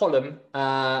W column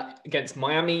against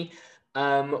Miami.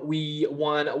 We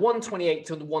won 128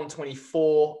 to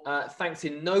 124, thanks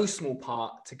in no small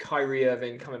part to Kyrie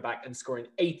Irving coming back and scoring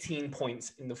 18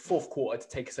 points in the fourth quarter to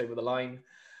take us over the line.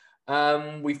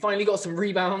 We finally got some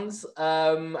rebounds.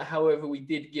 However, we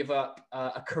did give up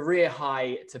a career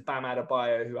high to Bam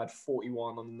Adebayo, who had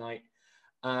 41 on the night.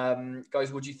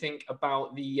 Guys, what do you think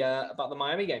about the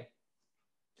Miami game?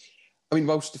 I mean,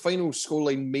 whilst the final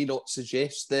scoreline may not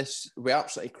suggest this, we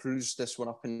absolutely cruised this one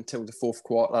up until the fourth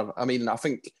quarter. I mean, I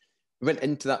think we went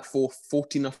into that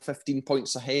 14 or 15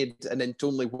 points ahead, and then to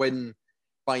only win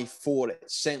by 4, it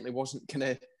certainly wasn't kind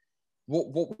of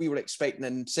what we were expecting,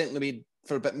 and certainly made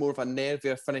for a bit more of a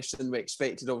nervier finish than we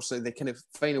expected. Obviously, the kind of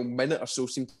final minute or so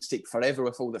seemed to take forever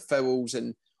with all the fouls,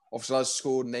 and obviously us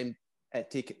scoring,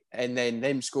 then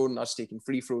them scoring, us taking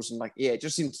free throws, and like, yeah, it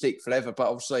just seemed to take forever. But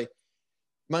obviously,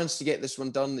 managed to get this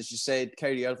one done. As you said,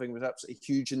 Kyrie Irving was absolutely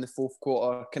huge in the fourth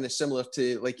quarter, kind of similar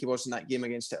to like he was in that game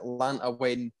against Atlanta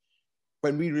when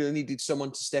we really needed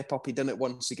someone to step up. He done it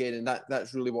once again, and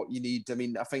that's really what you need. I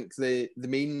mean, I think the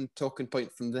main talking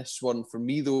point from this one for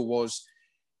me though was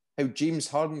how James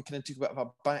Harden kind of took a bit of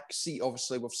a back seat.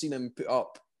 Obviously, we've seen him put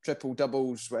up triple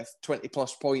doubles with 20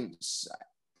 plus points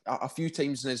a few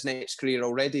times in his next career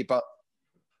already, but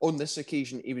on this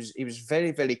occasion he was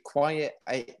very, very quiet.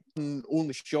 I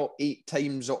only shot 8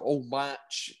 times all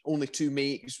match, only 2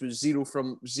 makes, was zero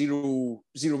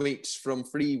makes from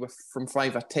free from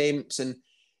 5 attempts, and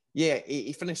yeah,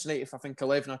 he finished the night with I think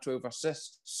 11 or 12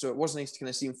 assists. So it was nice to kind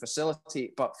of see him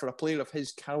facilitate, but for a player of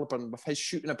his caliber and with his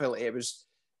shooting ability, it was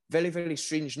very, very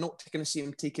strange not to kind of see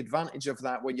him take advantage of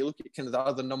that. When you look at kind of the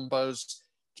other numbers,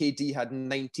 KD had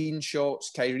 19 shots,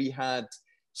 Kyrie had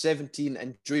 17,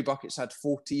 and Joey Buckets had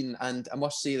 14. And I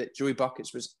must say that Joey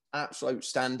Buckets was absolutely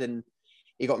outstanding.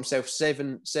 He got himself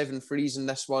seven threes in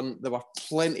this one. There were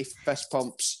plenty of fist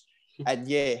pumps. And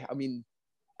yeah, I mean,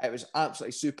 it was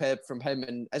absolutely superb from him.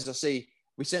 And as I say,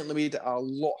 we certainly made it a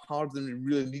lot harder than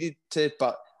we really needed to.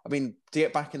 But I mean, to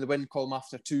get back in the win column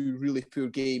after 2 really poor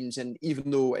games, and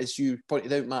even though, as you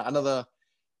pointed out, Matt, another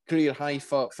career high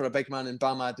for a big man in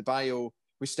Bam Adebayo,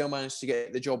 we still managed to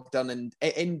get the job done and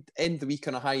end the week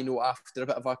on a high note after a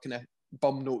bit of a kind of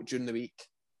bum note during the week.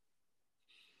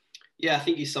 Yeah, I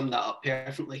think you summed that up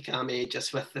perfectly, Cammy,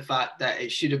 just with the fact that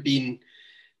it should have been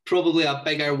probably a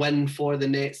bigger win for the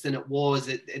Nets than it was.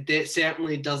 It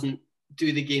certainly doesn't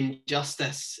do the game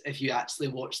justice if you actually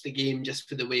watch the game, just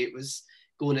for the way it was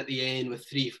going at the end with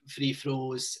 3 free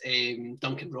throws,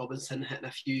 Duncan Robinson hitting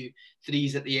a few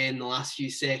threes at the end, the last few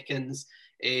seconds.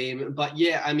 But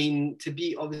yeah, I mean, to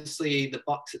beat obviously the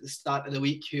Bucks at the start of the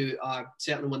week, who are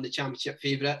certainly one of the championship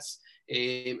favourites,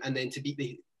 and then to beat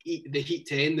the Heat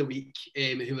to end the week,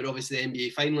 who were obviously the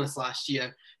NBA finalists last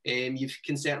year, you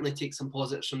can certainly take some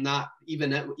positives from that,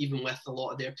 even with a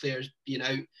lot of their players being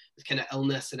out with kind of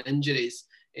illness and injuries.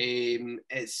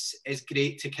 It's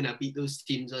great to kind of beat those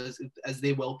teams as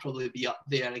they will probably be up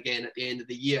there again at the end of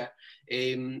the year.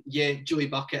 Yeah, Joey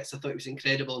Buckets, I thought he was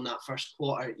incredible in that first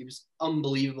quarter. He was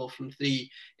unbelievable from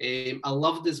 3. I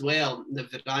loved as well the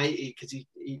variety, because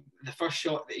the first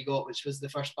shot that he got, which was the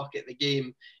first bucket of the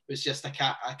game, was just a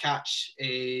catch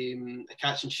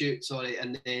and shoot,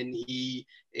 and then he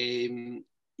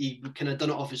kind of done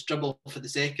it off his dribble for the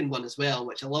second one as well,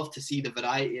 which I love to see the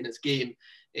variety in his game.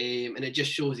 And it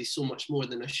just shows he's so much more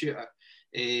than a shooter.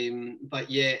 But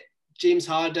yeah, James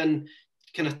Harden,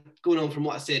 kind of going on from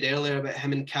what I said earlier about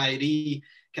him and Kyrie,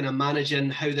 kind of managing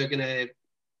how they're going to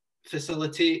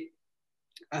facilitate.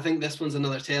 I think this one's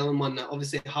another telling one. That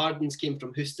obviously Harden's came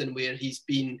from Houston, where he's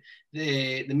been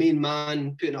the main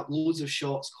man, putting up loads of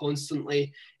shots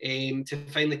constantly, to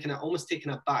finally kind of almost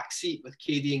taking a back seat with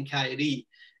KD and Kyrie.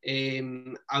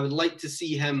 I would like to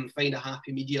see him find a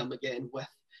happy medium again with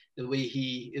the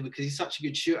way because he's such a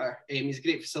good shooter. He's a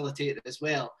great facilitator as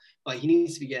well, but he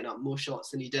needs to be getting up more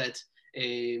shots than he did.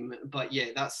 But yeah,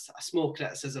 that's a small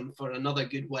criticism for another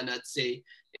good win, I'd say.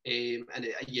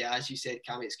 Yeah, as you said,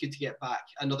 Cam, it's good to get back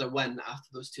another win after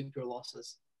those 2 poor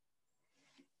losses.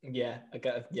 Yeah,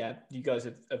 you guys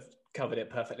have covered it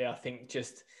perfectly. I think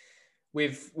just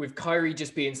with Kyrie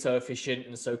just being so efficient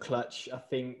and so clutch, I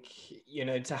think, you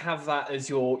know, to have that as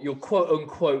your quote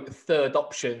unquote third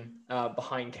option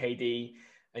behind KD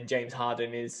and James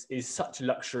Harden is such a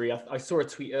luxury. I saw a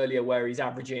tweet earlier where he's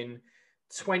averaging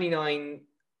 29,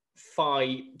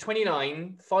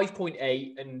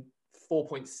 5.8 and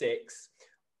 4.6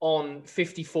 on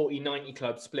 50, 40, 90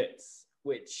 club splits,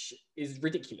 which is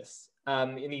ridiculous.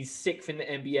 And he's 6th in the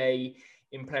NBA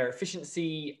in player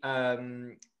efficiency,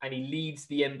 and he leads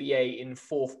the NBA in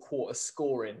fourth quarter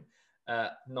scoring,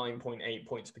 9.8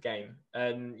 points per game.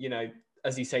 And, you know,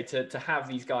 as you say, to have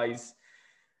these guys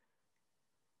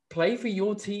play for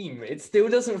your team, it still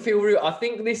doesn't feel real. I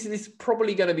think this is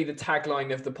probably going to be the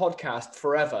tagline of the podcast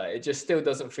forever. It just still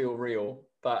doesn't feel real.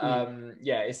 But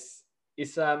yeah,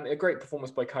 it's a great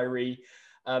performance by Kyrie.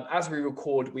 As we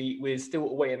record, we're still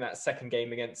awaiting that second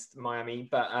game against Miami,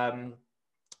 but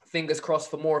fingers crossed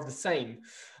for more of the same.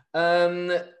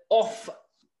 Off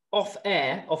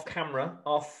air, off camera,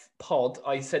 off pod,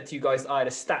 I said to you guys I had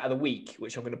a stat of the week,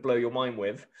 which I'm going to blow your mind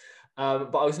with.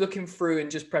 But I was looking through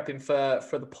and just prepping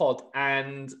for the pod,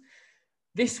 and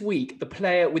This week, the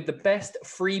player with the best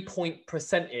 3-point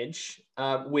percentage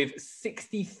with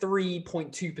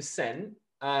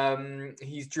 63.2%.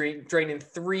 He's draining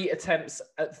 3 attempts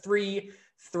at 3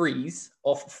 threes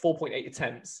off 4.8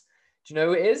 attempts. Do you know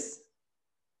who it is?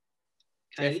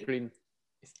 Jeff Green.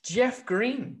 It's Jeff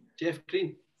Green. Jeff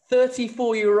Green.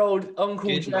 34-year-old Uncle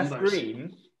Good Jeff numbers.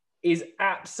 Green is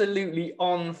absolutely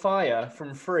on fire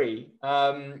from 3.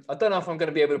 I don't know if I'm going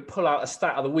to be able to pull out a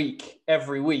stat of the week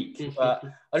every week, but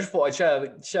I just thought I'd share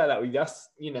that with you. That's,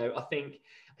 I think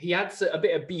he had a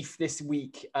bit of beef this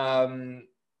week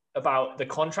about the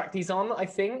contract he's on, I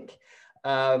think.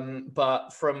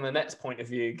 But from the Nets' point of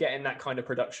view, getting that kind of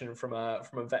production from a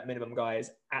vet minimum guy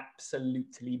is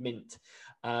absolutely mint.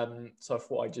 So I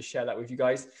thought I'd just share that with you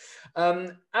guys.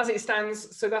 As it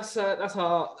stands, so that's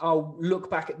our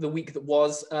look back at the week that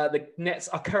was. The Nets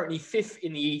are currently 5th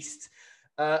in the East,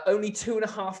 only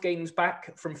 2.5 games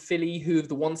back from Philly, who have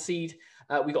the 1 seed.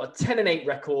 We got a 10-8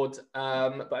 record,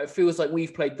 but it feels like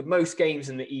we've played the most games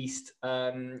in the East.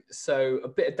 So a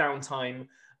bit of downtime,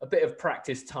 a bit of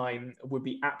practice time would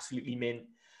be absolutely mint.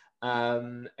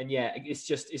 And yeah, it's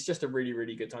just a really,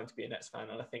 really good time to be a Nets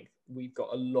fan. And I think we've got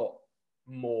a lot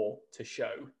more to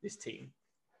show this team.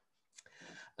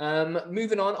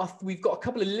 Moving on, we've got a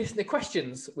couple of listener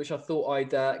questions, which I thought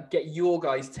I'd get your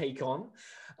guys' take on.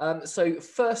 So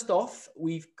first off,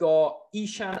 we've got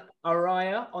Ishan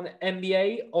Araya on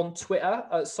NBA on Twitter.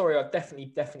 Sorry, I've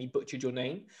definitely butchered your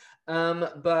name.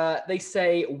 But they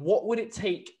say, what would it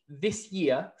take this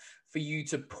year for you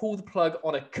to pull the plug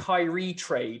on a Kyrie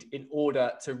trade in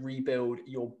order to rebuild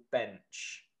your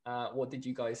bench? What did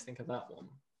you guys think of that one?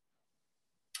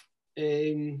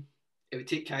 It would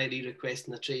take Kyrie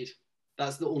requesting a trade.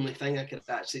 That's the only thing I could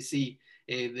actually see.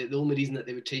 The only reason that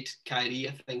they would trade Kyrie,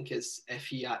 I think, is if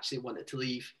he actually wanted to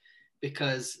leave,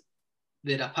 because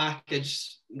they're a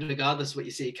package, regardless of what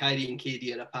you say, Kyrie and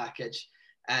KD are a package.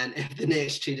 And if the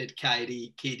Nets traded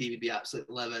Kyrie, KD would be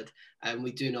absolutely livid. And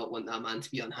we do not want that man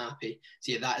to be unhappy.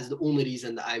 So yeah, that is the only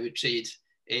reason that I would trade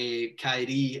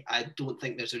Kyrie. I don't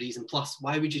think there's a reason. Plus,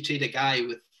 why would you trade a guy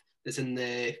that's in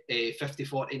the 50,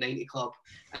 40, 90 club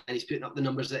and he's putting up the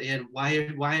numbers that he had?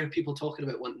 Why are people talking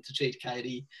about wanting to trade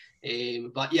Kyrie?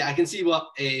 But yeah, I can see what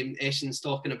Eshen's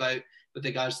talking about with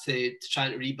regards to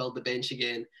trying to rebuild the bench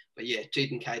again. But yeah,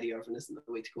 trading Kyrie Irving isn't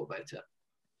the way to go about it.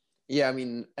 Yeah, I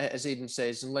mean, as Aidan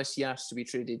says, unless he asks to be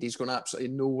traded, he's going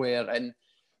absolutely nowhere. And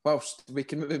whilst we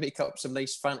can maybe make up some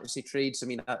nice fantasy trades, I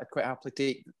mean, I'd quite happily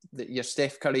take your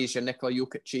Steph Currys, your Nikola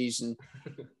Jokic's, and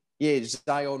yeah,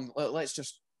 Zion. Let's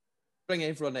just bring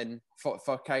everyone in for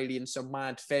Kyrie and some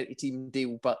mad 30-team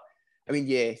deal. But I mean,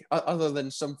 yeah, other than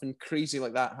something crazy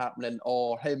like that happening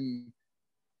or him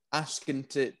asking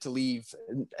to leave,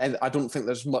 I don't think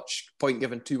there's much point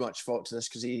giving too much thought to this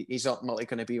because he's ultimately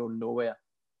going to be on nowhere.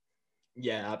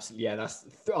 Yeah, absolutely. Yeah,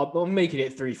 I'm making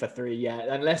it 3 for 3. Yeah,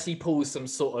 unless he pulls some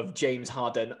sort of James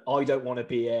Harden, I don't want to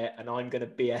be here, and I'm going to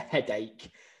be a headache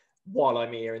while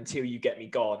I'm here until you get me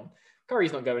gone.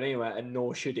 Kyrie's not going anywhere, and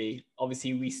nor should he.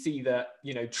 Obviously, we see that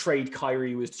trade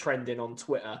Kyrie was trending on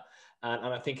Twitter,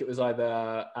 and I think it was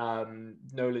either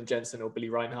Nolan Jensen or Billy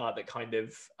Reinhardt that kind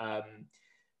of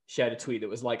shared a tweet that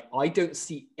was like, I don't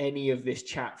see any of this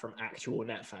chat from actual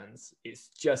Net fans. It's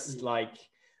just like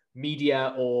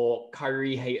media or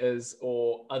Kyrie haters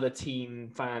or other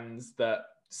team fans that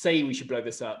say we should blow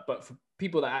this up. But for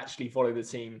people that actually follow the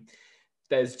team,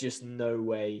 there's just no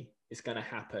way it's going to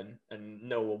happen. And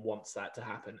no one wants that to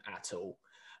happen at all.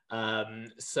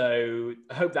 So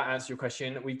I hope that answers your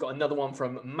question. We've got another one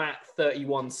from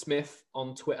Matt31 Smith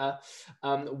on Twitter.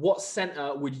 What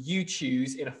center would you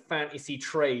choose in a fantasy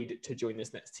trade to join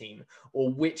this Nets team?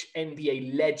 Or which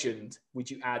NBA legend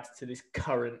would you add to this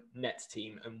current Nets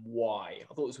team and why?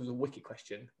 I thought this was a wicked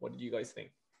question. What did you guys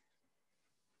think?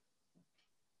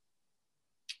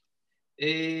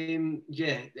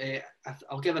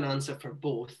 I'll give an answer for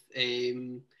both.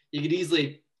 You could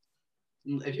easily,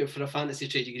 if you're for a fantasy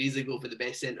trade, you could easily go for the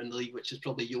best centre in the league, which is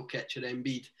probably Jokic or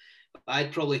Embiid. But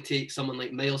I'd probably take someone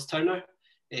like Miles Turner.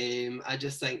 I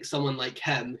just think someone like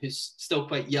him, who's still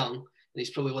quite young, and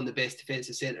he's probably one of the best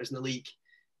defensive centres in the league,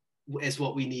 is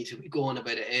what we need. We go on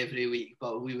about it every week,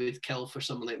 but we would kill for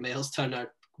someone like Miles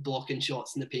Turner blocking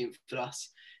shots in the paint for us.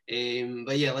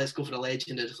 But yeah, let's go for a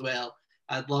legend as well.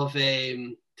 I'd love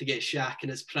to get Shaq in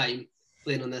his prime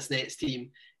playing on this Nets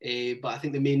team. But I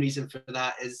think the main reason for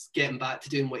that is getting back to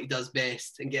doing what he does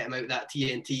best and get him out of that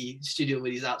TNT studio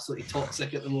where he's absolutely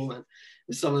toxic at the moment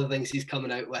with some of the things he's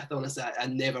coming out with. Honestly, I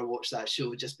never watched that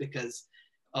show just because,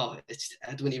 I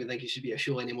don't even think it should be a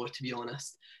show anymore, to be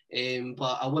honest.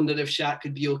 But I wonder if Shaq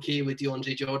could be okay with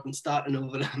DeAndre Jordan starting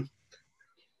over him.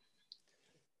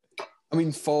 I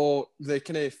mean, for the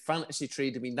kind of fantasy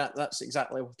trade, I mean, that's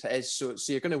exactly what it is. So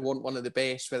you're going to want one of the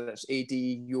best, whether it's AD,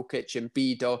 Jokic,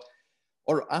 Embiid,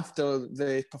 or after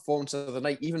the performance of the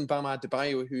night, even Bam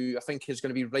Adebayo, who I think is going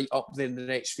to be right up there in the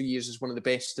next few years as one of the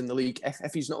best in the league,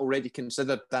 if he's not already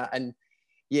considered that. And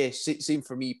yeah, same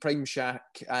for me, Prime Shaq.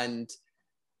 And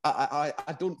I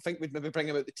don't think we'd maybe bring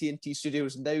him out the TNT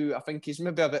studios now. I think he's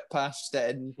maybe a bit past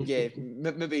it. And yeah,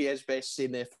 maybe he is best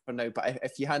staying there for now. But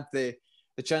if you had the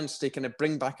chance to kind of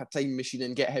bring back a time machine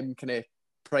and get him kind of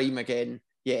prime again,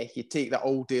 yeah, you'd take that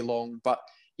all day long. But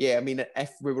yeah, I mean,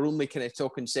 if we were only kind of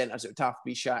talking centres, it would have to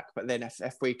be Shaq. But then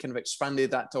if we kind of expanded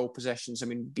that to all positions, I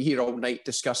mean, we'd be here all night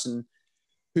discussing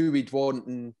who we'd want,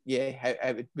 and yeah,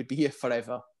 how we'd be here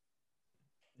forever.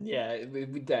 Yeah,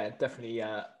 we'd definitely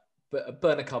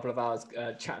burn a couple of hours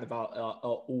chatting about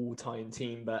our all-time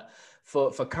team. But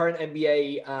for current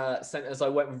NBA centers, I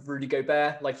went with Rudy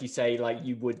Gobert. Like you say, like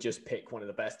you would just pick one of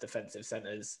the best defensive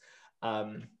centers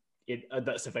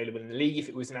that's available in the league. If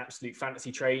it was an absolute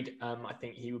fantasy trade, I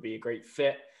think he would be a great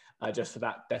fit just for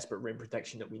that desperate rim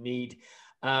protection that we need.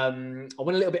 I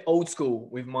went a little bit old school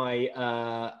with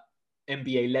my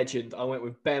NBA legend. I went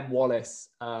with Ben Wallace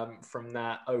from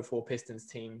that 04 Pistons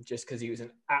team, just because he was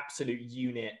an absolute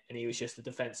unit and he was just a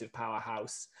defensive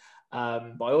powerhouse.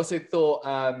 But I also thought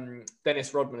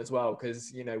Dennis Rodman as well,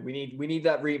 because you know we need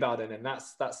that rebounding, and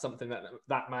that's something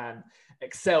that man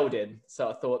excelled in. So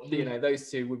I thought you know those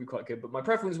two would be quite good. But my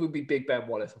preference would be Big Ben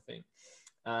Wallace. I think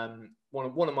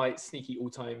one of my sneaky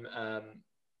all-time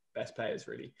best players,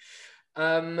 really.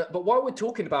 But while we're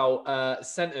talking about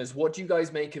centers, what do you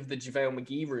guys make of the JaVale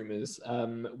McGee rumors?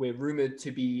 We're rumored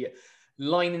to be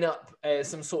lining up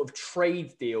some sort of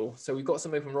trade deal. So we've got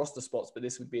some open roster spots, but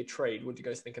this would be a trade. What do you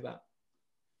guys think of that?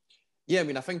 Yeah, I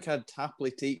mean, I think I'd happily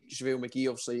take JaVale McGee.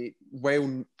 Obviously,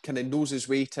 well, kind of knows his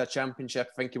way to a championship.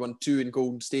 I think he won 2 in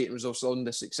Golden State and was also on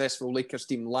the successful Lakers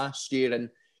team last year. And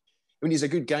I mean, he's a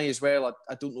good guy as well.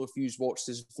 I don't know if you've watched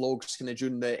his vlogs kind of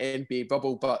during the NBA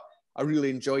bubble, but I really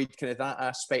enjoyed kind of that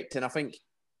aspect. And I think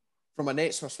from a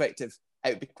Nets perspective, it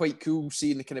would be quite cool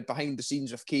seeing the kind of behind the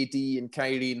scenes of KD and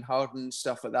Kyrie and Harden and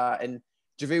stuff like that. And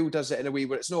JaVale does it in a way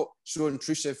where it's not so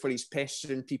intrusive, where he's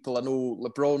pestering people. I know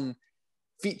LeBron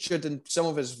featured in some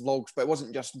of his vlogs, but it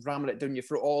wasn't just ramming it down your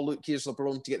throat. Oh, look, here's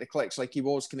LeBron to get the clicks, like he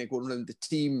was kind of going around the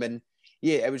team. And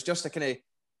yeah, it was just a kind of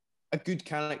a good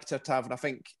character to have. And I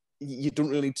think you don't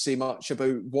really need to say much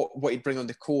about what he'd bring on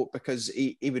the court, because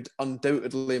he would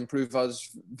undoubtedly improve us.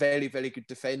 Very, very good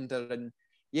defender. And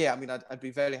yeah, I mean, I'd be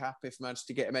very happy if I managed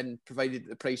to get him in, provided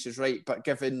the price is right. But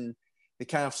given the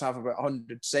Cavs have about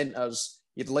 100 centres,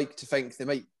 you'd like to think they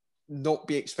might not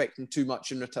be expecting too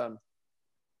much in return.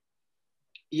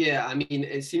 Yeah, I mean,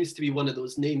 it seems to be one of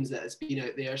those names that has been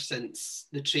out there since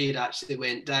the trade actually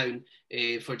went down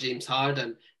for James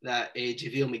Harden, that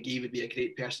JaVale McGee would be a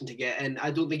great person to get in. I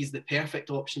don't think he's the perfect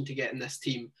option to get in this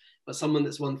team, but someone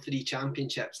that's won 3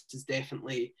 championships is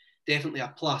definitely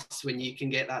a plus when you can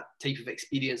get that type of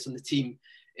experience on the team.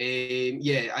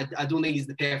 I don't think he's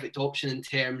the perfect option in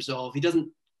terms of, he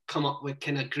doesn't come up with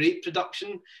kind of great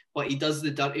production, but he does the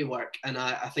dirty work. And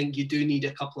I think you do need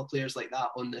a couple of players like that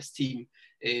on this team.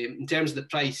 In terms of the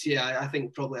price, yeah, I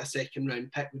think probably a second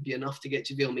round pick would be enough to get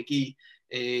JaVale McGee,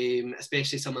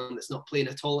 especially someone that's not playing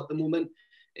at all at the moment.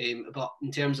 But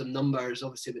in terms of numbers,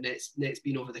 obviously the Nets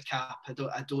being over the cap,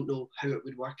 I don't know how it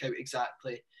would work out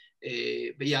exactly.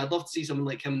 But yeah, I'd love to see someone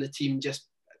like him in the team, just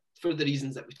for the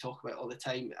reasons that we talk about all the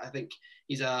time. I think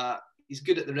he's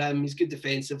good at the rim, he's good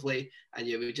defensively, and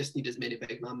yeah, we just need as many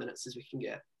big man minutes as we can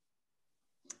get.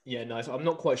 Yeah, nice. I'm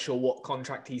not quite sure what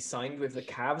contract he's signed with the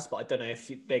Cavs, but I don't know if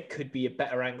there could be a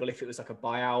better angle if it was like a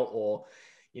buyout, or,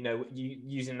 you know,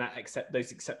 using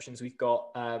those exceptions we've got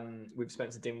with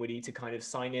Spencer Dinwiddie to kind of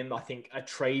sign him. I think a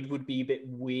trade would be a bit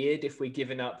weird if we're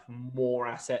giving up more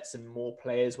assets and more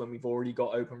players when we've already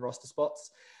got open roster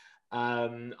spots.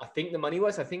 I think the money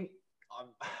wise, I think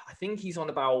he's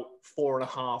on about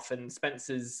 4.5, and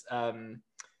Spencer's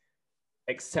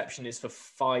exception is for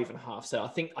 5.5. So I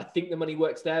think the money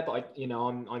works there, but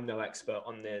I'm no expert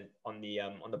on the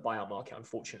buyout market,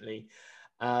 unfortunately.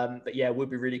 But yeah, it would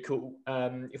be really cool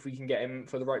if we can get him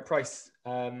for the right price.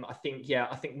 I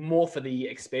think more for the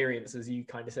experience, as you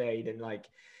kind of say, Aiden. Like,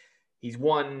 he's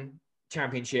won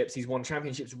championships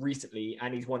recently,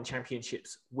 and he's won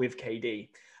championships with KD.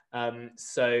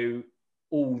 So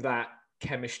all that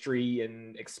chemistry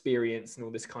and experience and all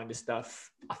this kind of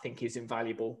stuff, I think, is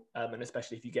invaluable. And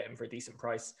especially if you get him for a decent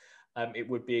price, it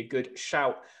would be a good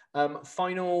shout.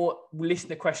 Final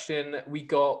listener question we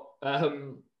got,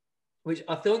 which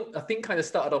I think kind of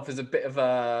started off as a bit of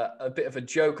a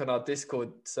joke on our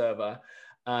Discord server.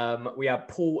 We have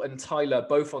Paul and Tyler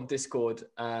both on Discord,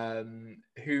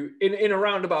 who in a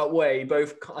roundabout way,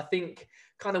 both, I think,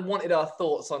 kind of wanted our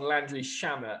thoughts on Landry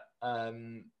Shamet.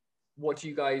 What do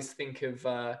you guys think of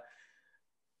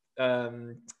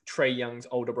Trae Young's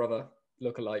older brother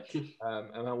lookalike,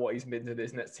 and what he's been to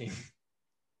this Nets team?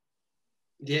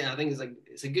 Yeah, I think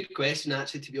it's a good question,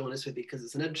 actually, to be honest with you, because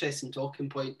it's an interesting talking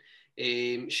point.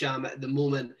 Sham at the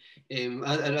moment,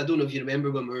 I don't know if you remember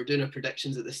when we were doing our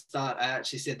predictions at the start, I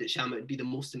actually said that Sham would be the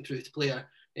most improved player,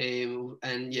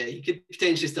 and yeah, he could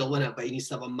potentially still win it, but he needs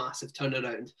to have a massive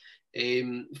turnaround.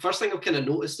 First thing I've kind of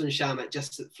noticed on Shamet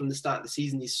just from the start of the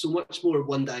season, he's so much more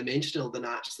one-dimensional than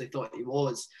I actually thought he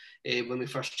was when we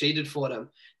first traded for him.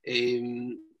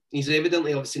 He's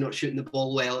evidently obviously not shooting the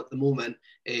ball well at the moment,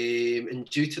 and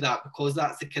due to that, because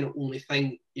that's the kind of only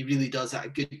thing he really does at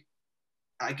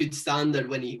a good standard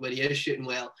when he is shooting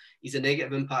well, he's a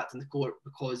negative impact on the court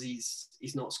because he's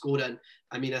not scoring.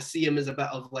 I mean, I see him as a bit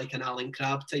of like an Alan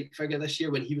Crabb type figure this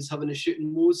year when he was having a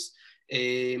shooting woes.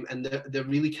 And they're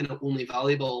really kind of only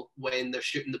valuable when they're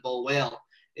shooting the ball well.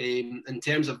 In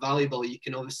terms of valuable, you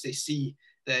can obviously see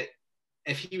that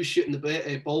if he was shooting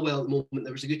the ball well at the moment,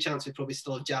 there was a good chance we'd probably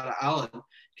still have Jarrett Allen,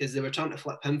 because they were trying to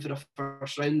flip him for a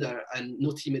first rounder, and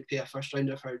no team would pay a first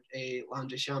rounder for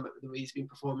Landry Shamet with the way he's been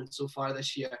performing so far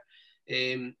this year.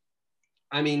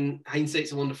 I mean,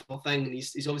 hindsight's a wonderful thing, and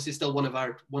he's obviously still one of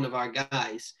our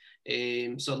guys.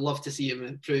 So I'd love to see him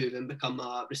improve and become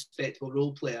a respectable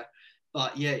role player.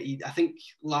 But yeah, I think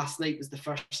last night was the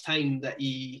first time that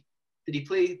did he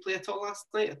play at all last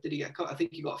night? Or did he get cut? I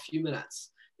think he got a few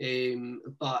minutes.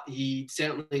 But he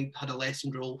certainly had a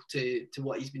lessened role to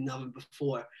what he's been having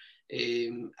before.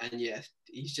 And yeah,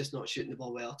 he's just not shooting the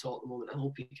ball well at all at the moment. I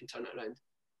hope he can turn it around.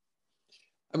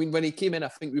 I mean, when he came in, I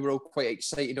think we were all quite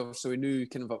excited. So we knew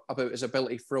kind of about his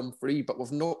ability from free, but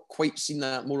we've not quite seen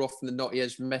that. More often than not, he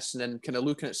is missing. And kind of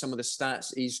looking at some of the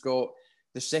stats, he's got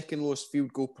the second lowest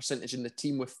field goal percentage in the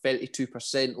team with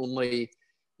 32%. Only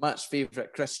Matt's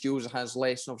favourite, Chris Joseph, has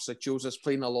less, and obviously Joseph's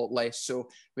playing a lot less. So, I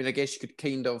mean, I guess you could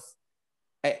kind of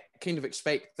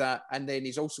expect that. And then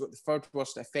he's also got the third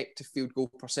worst effective field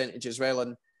goal percentage as well.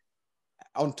 And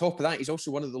on top of that, he's also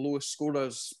one of the lowest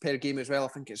scorers per game as well. I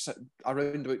think it's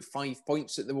around about 5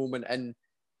 points at the moment. And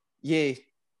yeah,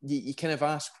 you kind of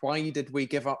ask, why did we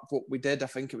give up what we did? I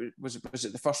think was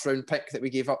it the first round pick that we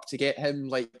gave up to get him?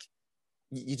 Like,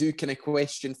 you do kind of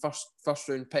question first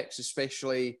round picks,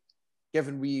 especially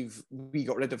given we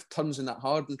got rid of tons in that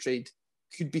Harden trade,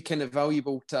 could be kind of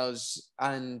valuable to us.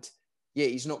 And yeah,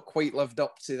 he's not quite lived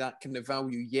up to that kind of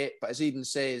value yet. But as Aidan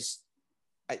says,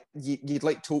 you'd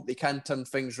like to hope they can turn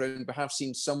things around. We have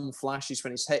seen some flashes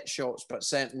when he's hit shots, but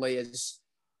certainly is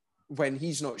when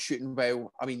he's not shooting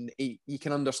well. I mean, you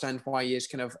can understand why he is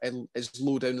kind of as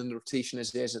low down in the rotation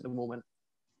as he is at the moment.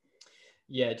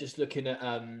 Yeah, just looking at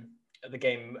the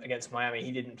game against Miami,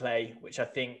 he didn't play, which I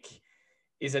think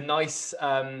is a nice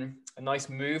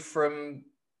move from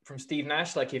Steve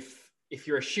Nash. Like if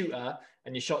you're a shooter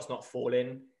and your shot's not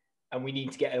falling, and we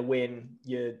need to get a win,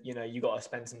 you got to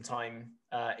spend some time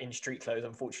in street clothes.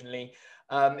 Unfortunately,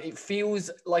 it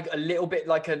feels like a little bit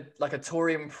like a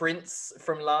Taurean Prince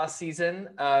from last season.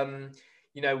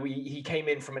 He came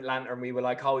in from Atlanta, and we were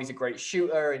like, oh, he's a great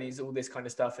shooter, and he's all this kind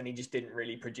of stuff, and he just didn't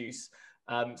really produce.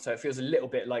 So it feels a little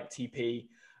bit like TP.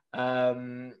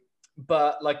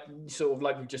 But like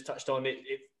we've just touched on,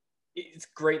 it's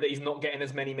great that he's not getting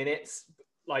as many minutes.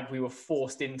 Like we were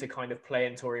forced into kind of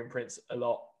playing Taurean Prince a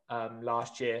lot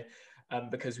last year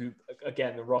because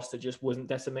the roster just was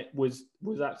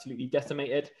absolutely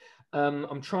decimated.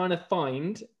 I'm trying to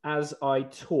find, as I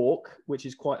talk, which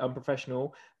is quite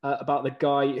unprofessional, about the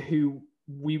guy who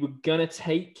we were going to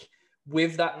take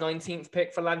with that 19th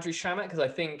pick for Landry Shamet, because I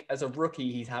think as a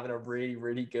rookie, he's having a really,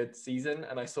 really good season.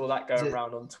 And I saw that going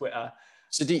around on Twitter.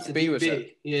 Sadiq Bey was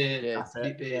it? Yeah.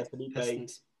 Sadiq Bey.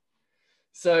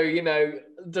 So,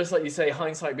 just like you say,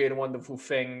 hindsight being a wonderful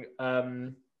thing.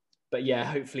 But yeah,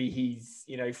 hopefully he's,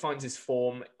 finds his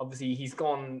form. Obviously, he's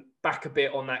gone back a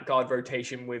bit on that guard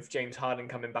rotation with James Harden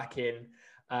coming back in.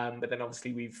 But then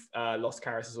obviously we've lost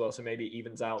Karras as well, so maybe it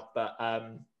evens out. But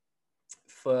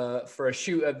for a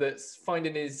shooter that's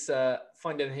finding his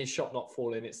shot not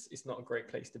falling, it's not a great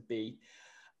place to be,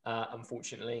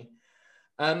 unfortunately.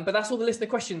 But that's all the listener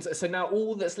questions. So now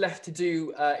all that's left to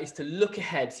do is to look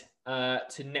ahead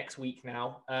to next week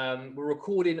now. We're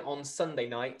recording on Sunday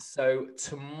night. So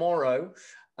tomorrow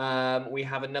we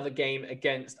have another game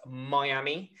against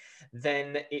Miami.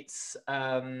 Then it's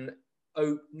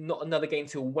not another game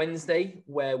till Wednesday,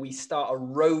 where we start a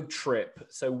road trip.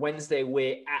 So Wednesday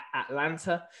we're at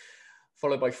Atlanta,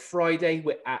 followed by Friday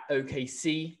we're at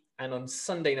OKC. And on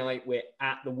Sunday night, we're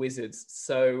at the Wizards.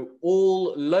 So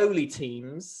all lowly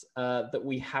teams that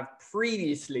we have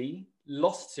previously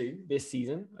lost to this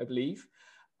season, I believe.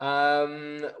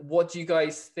 What do you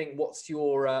guys think? What's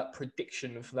your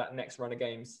prediction for that next run of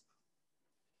games?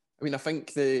 I mean, I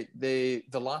think the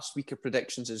last week of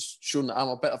predictions has shown that I'm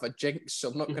a bit of a jinx, so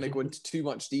I'm not going to go into too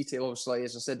much detail. Obviously,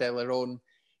 as I said earlier on,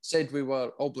 said we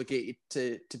were obligated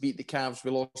to beat the Cavs. We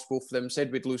lost both of them.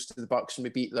 Said we'd lose to the Bucks and we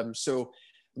beat them. So,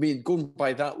 I mean, going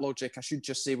by that logic, I should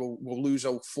just say we'll lose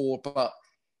all 4. But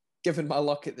given my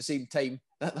luck at the same time,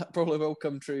 that probably will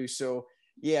come true. So,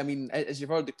 yeah, I mean, as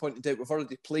you've already pointed out, we've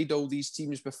already played all these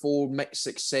teams before, mixed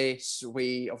success.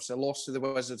 We obviously lost to the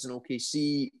Wizards and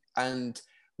OKC and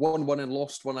won one and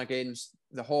lost one against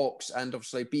the Hawks, and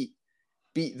obviously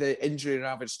beat the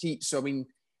injury-ravaged Heat. So, I mean,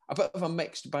 a bit of a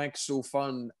mixed bag so far.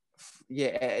 And, yeah,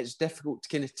 it's difficult to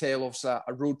kind of tell. Obviously,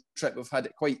 a road trip, we've had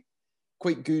it quite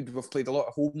good. We've played a lot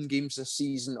of home games this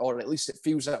season, or at least it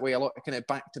feels that way, a lot of kind of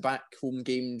back-to-back home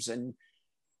games. And,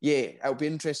 yeah, it'll be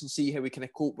interesting to see how we kind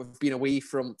of cope with being away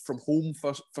from home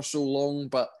for so long.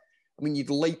 But, I mean, you'd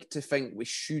like to think we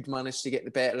should manage to get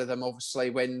the better of them. Obviously,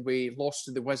 when we lost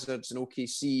to the Wizards and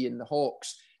OKC and the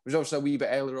Hawks, it was obviously a wee bit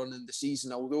earlier on in the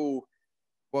season, although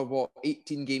we're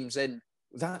 18 games in.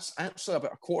 That's actually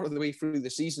about a quarter of the way through the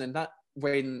season. And that,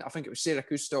 when I think it was Sarah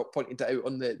Kustok pointed it out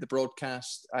on the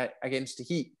broadcast against the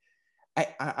Heat, I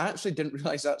actually didn't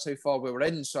realise that's how far we were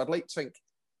in. So I'd like to think,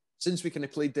 since we kind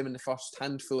of played them in the first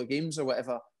handful of games or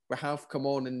whatever, we have come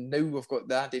on, and now we've got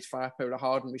the added firepower of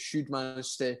Harden. We should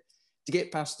manage to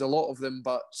get past a lot of them,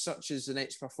 but such as the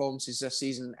Nets' performances this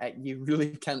season, you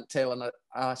really can't tell, and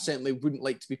I certainly wouldn't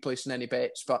like to be placing any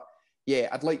bets. But yeah,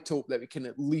 I'd like to hope that we can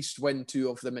at least win 2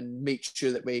 of them and make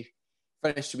sure that we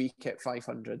finish the week at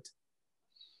 500.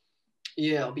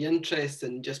 Yeah, it'll be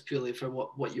interesting just purely for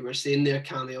what you were saying there,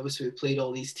 Cammy. Obviously, we played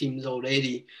all these teams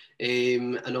already,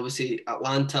 and obviously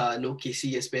Atlanta and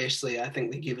OKC especially, I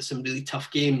think they gave us some really tough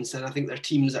games, and I think they're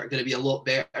teams that are going to be a lot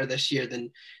better this year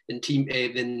than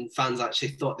fans actually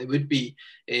thought they would be.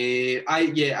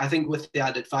 I think with the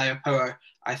added firepower,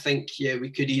 I think we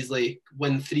could easily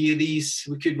win 3 of these.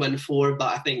 We could win 4,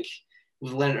 but I think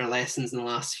we've learned our lessons in the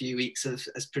last few weeks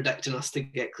as predicting us to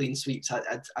get clean sweeps.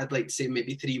 I'd like to say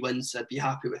maybe 3 wins. I'd be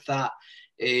happy with that.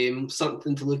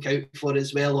 Something to look out for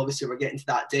as well. Obviously, we're getting to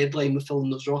that deadline with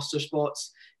filling those roster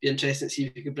spots. Be interesting to see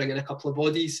if we could bring in a couple of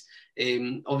bodies.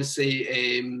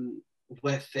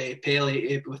 With Pale,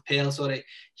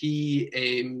 he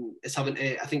is having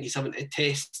I think he's having a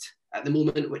test at the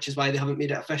moment, which is why they haven't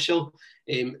made it official.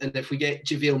 And if we get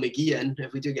JaVale McGee in,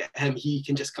 if we do get him, he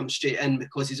can just come straight in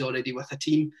because he's already with a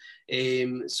team.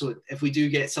 So if we do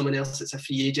get someone else that's a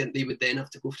free agent, they would then have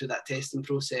to go through that testing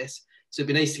process. So it'd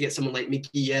be nice to get someone like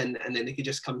McGee in, and then they could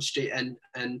just come straight in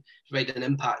and provide an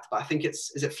impact. But I think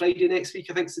is it Friday next week?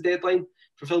 I think it's the deadline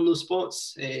for filling those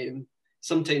spots.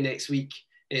 Sometime next week.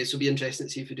 So it'll be interesting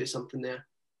to see if we do something there.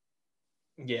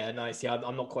 Yeah, nice. Yeah,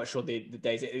 I'm not quite sure the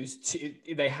days. It was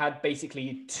they had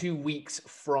basically 2 weeks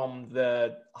from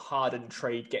the Harden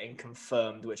trade getting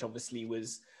confirmed, which obviously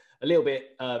was a little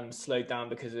bit slowed down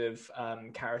because of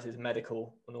Caris's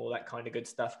medical and all that kind of good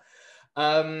stuff.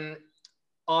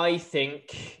 I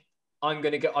think I'm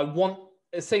going to go. I want,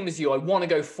 same as you, I want to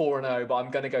go 4-0, but I'm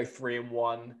going to go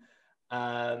 3-1.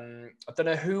 I don't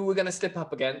know who we're going to slip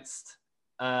up against.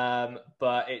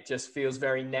 But it just feels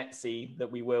very Netsy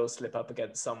that we will slip up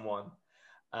against someone,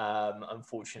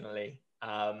 unfortunately.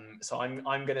 So I'm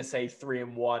going to say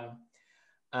 3-1.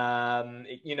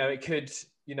 It could,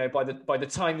 by the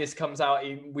time this comes out,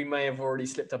 we may have already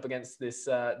slipped up against this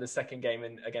the second game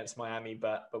against Miami,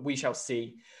 but we shall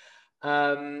see.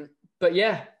 But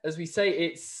yeah, as we say,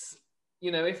 it's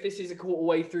if this is a quarter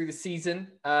way through the season,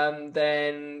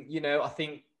 then I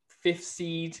think 5th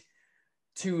seed,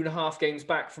 2.5 games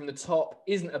back from the top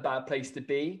isn't a bad place to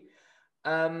be.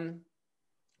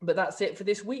 But that's it for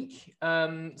this week.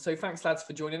 So thanks, lads,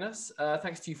 for joining us.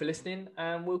 Thanks to you for listening,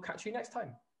 and we'll catch you next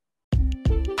time.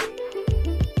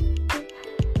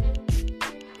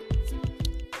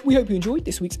 We hope you enjoyed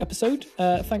this week's episode.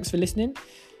 Thanks for listening.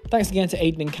 Thanks again to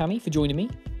Aidan and Cammy for joining me.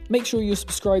 Make sure you're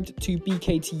subscribed to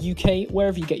BKT UK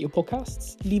wherever you get your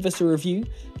podcasts. Leave us a review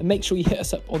and make sure you hit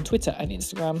us up on Twitter and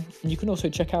Instagram. And you can also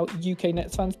check out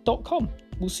uknetsfans.com.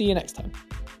 We'll see you next time.